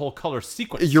does have a whole color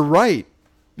sequence. You're right.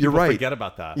 You're People right. Forget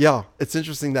about that. Yeah. It's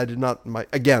interesting that I did not,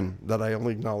 that I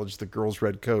only acknowledged the girl's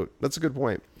red coat. That's a good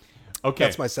point. Okay.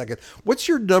 That's my second. What's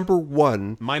your number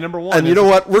 1? My number 1. And you know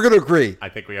what? We're going to agree. I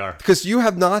think we are. Because you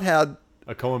have not had,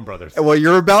 A Coen Brothers. well,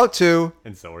 you're about to.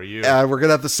 And so are you. And we're going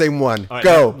to have the same one. All right,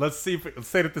 Go. Let's see if let's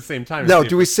say it at the same time. No,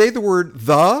 do we say the word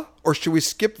the, or should we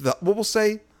skip the? What we'll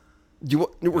say? We're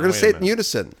going to wait say a it in minute.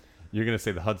 unison. You're going to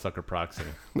say the Hudsucker Proxy.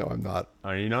 No, I'm not.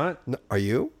 Are you not? No, are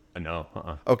you? No.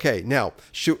 Okay, now,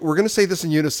 we're going to say this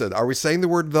in unison. Are we saying the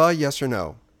word the, yes or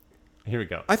no? Here we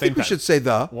go. I think we should say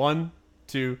the. 1,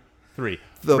 2, 3.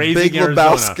 The Raising Big Arizona.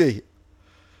 Lebowski.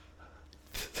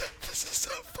 This is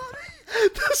so funny.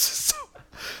 This is so...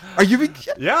 Are you being...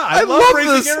 Yeah, I love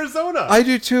Raising this. Arizona. I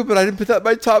do too, but I didn't put that in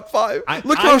my top 5.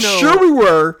 Look I how know- sure we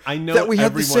were I know that we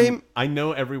had the everyone- same... I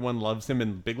know everyone loves him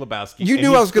in Big Lebowski. You and knew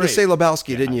I he's was going to great. say Lebowski,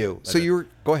 Yeah, didn't I you? did. So you were...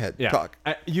 Go ahead. Yeah. Talk.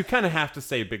 You kind of have to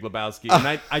say Big Lebowski,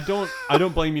 and I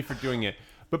don't blame you for doing it.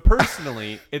 But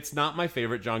personally, it's not my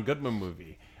favorite John Goodman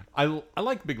movie. I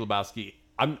like Big Lebowski.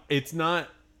 It's not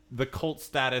the cult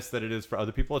status that it is for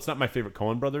other people. It's not my favorite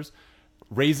Coen Brothers.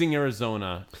 Raising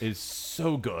Arizona is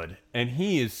so good, and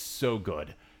he is so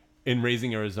good in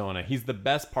Raising Arizona. He's the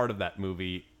best part of that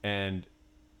movie, and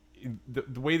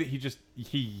the way that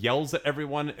he yells at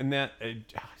everyone in that,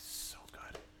 so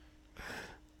good.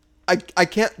 I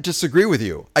can't disagree with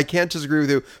you.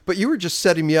 But you were just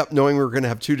setting me up knowing we were going to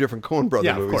have two different Coen Brother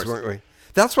Yeah, of movies, course. weren't we?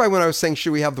 That's why when I was saying,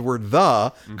 should we have the word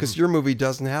the, because your movie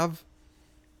doesn't have...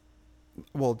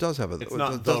 Well, it does have a... It's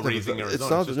not it the does have a- Raising Arizona. It's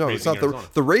not, It's just no, it's Raising not Arizona.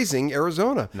 the Raising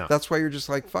Arizona. No. That's why you're just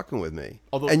like fucking with me.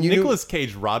 Although and you knew- Nicolas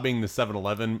Cage robbing the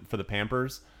 7-Eleven for the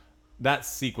Pampers, that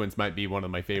sequence might be one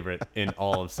of my favorite in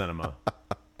all of cinema.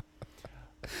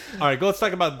 All right, let's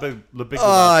talk about the Big Lebowski.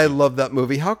 I love that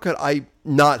movie. How could I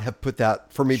not have put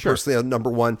that, for me Sure. personally, on number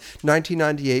 1?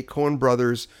 1998, Coen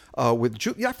Brothers with...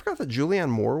 I forgot that Julianne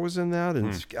Moore was in that,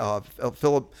 and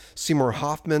Philip Seymour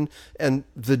Hoffman, and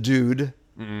the dude...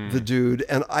 The dude,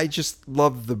 and I just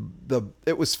loved the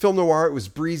it was film noir, it was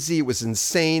breezy, it was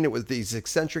insane, it was these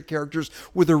eccentric characters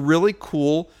with a really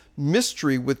cool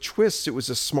mystery with twists. It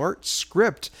was a smart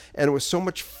script, and it was so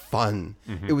much fun.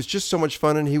 It was just so much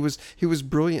fun, and he was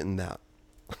brilliant in that.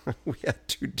 We had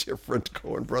two different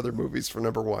Coen Brother movies for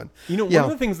number 1. You know, one of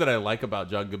the things that I like about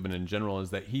John Goodman in general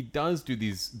is that he does do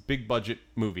these big budget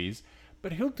movies,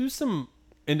 but he'll do some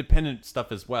independent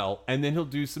stuff as well, and then he'll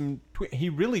do some... He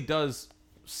really does...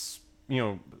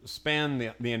 span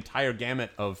the entire gamut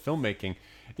of filmmaking.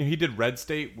 You know, he did Red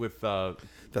State with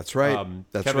That's right.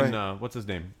 That's Kevin, right. what's his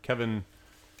name? Kevin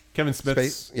Smith's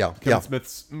Space? Yeah. Kevin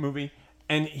Smith's movie.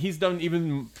 And he's done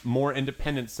even more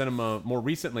independent cinema more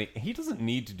recently. He doesn't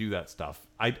need to do that stuff.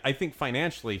 I think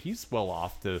financially he's well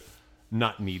off to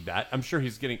not need that. I'm sure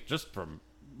he's getting, just from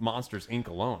Monsters Inc.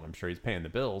 alone, I'm sure he's paying the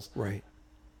bills. Right.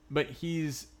 But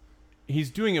he's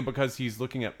doing it because he's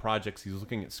looking at projects, he's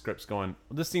looking at scripts going,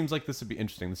 well, this seems like this would be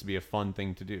interesting, this would be a fun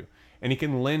thing to do. And he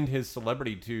can lend his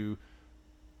celebrity to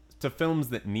films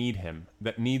that need him,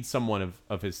 that need someone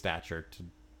of his stature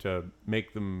to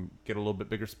make them get a little bit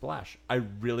bigger splash. I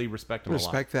really respect him a lot.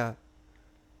 Respect that.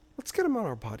 Let's get him on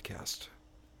our podcast.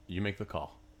 You make the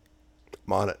call.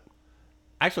 I'm on it.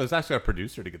 Actually, let's ask our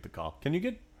producer to get the call. Can you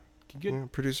get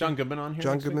Producer John Goodman on here?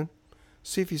 John next Goodman. week?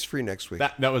 See if he's free next week.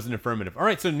 That was an affirmative. All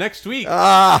right, so next week,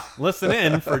 listen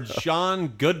in for John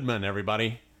Goodman,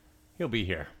 everybody. He'll be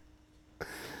here.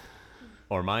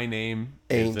 Or my name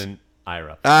isn't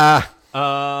Ira. Can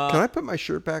I put my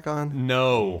shirt back on?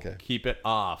 No. Okay. Keep it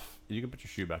off. You can put your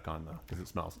shoe back on, though, because it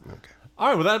smells. Okay. All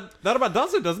right, well, that about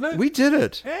does it, doesn't it? We did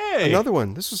it. Hey. Another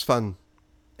one. This was fun.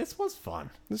 This was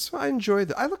fun. I enjoyed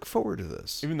it. I look forward to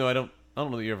this. Even though I don't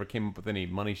know that you ever came up with any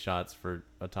money shots for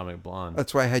Atomic Blonde.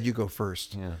 That's why I had you go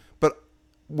first. Yeah. But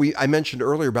I mentioned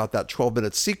earlier about that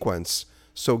 12-minute sequence.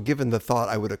 So given the thought,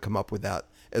 I would have come up with that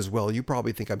as well. You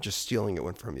probably think I'm just stealing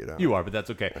it from you now. You are, but that's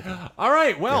okay. All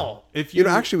right. Well, if you know,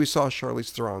 actually, we saw Charlize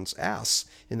Theron's ass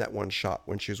in that one shot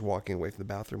when she was walking away from the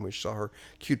bathroom. We saw her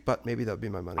cute butt. Maybe that would be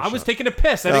my money. I was taking a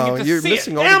piss. I didn't get to you're see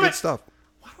missing it. all Damn the it. good stuff.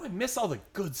 Why do I miss all the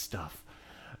good stuff?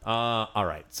 All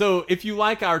right. So if you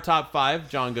like our top 5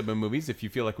 John Goodman movies, if you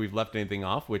feel like we've left anything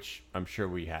off, which I'm sure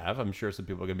we have, I'm sure some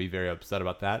people are going to be very upset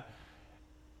about that.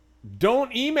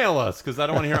 Don't email us because I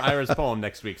don't want to hear Ira's poem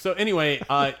next week. So anyway,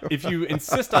 if you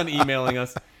insist on emailing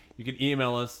us, you can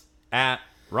email us at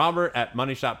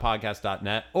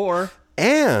robert@moneyshotpodcast.net or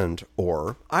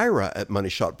Ira at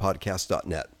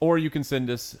moneyshotpodcast.net. Or you can send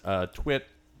us Twitter.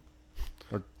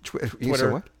 You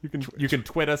say what? You can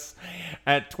twit us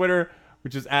at Twitter,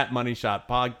 which is at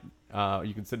moneyshotpod.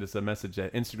 You can send us a message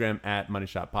at Instagram at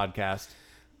moneyshotpodcast.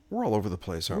 We're all over the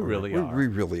place, aren't we? We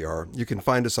really are. You can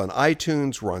find us on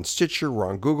iTunes. We're on Stitcher. We're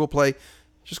on GooglePlay.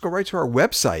 Just go right to our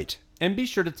website. And be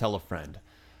sure to tell a friend.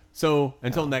 So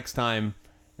until next time,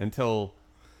 until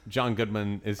John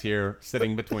Goodman is here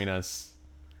sitting between us.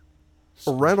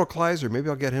 Or Randall Kleiser. Maybe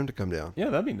I'll get him to come down. Yeah,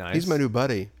 that'd be nice. He's my new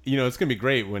buddy. You know, it's going to be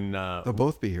great when... they'll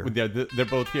both be here. They're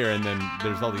both here, and then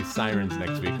there's all these sirens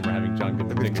next week, and we're having John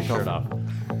Goodman take his shirt off.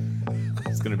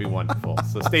 It's going to be wonderful.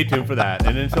 So stay tuned for that.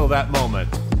 And until that moment,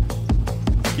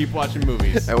 keep watching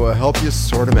movies. And we'll help you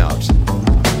sort them out.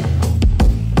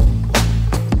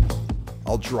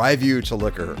 I'll drive you to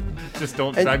liquor. Just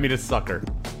don't drive me to sucker.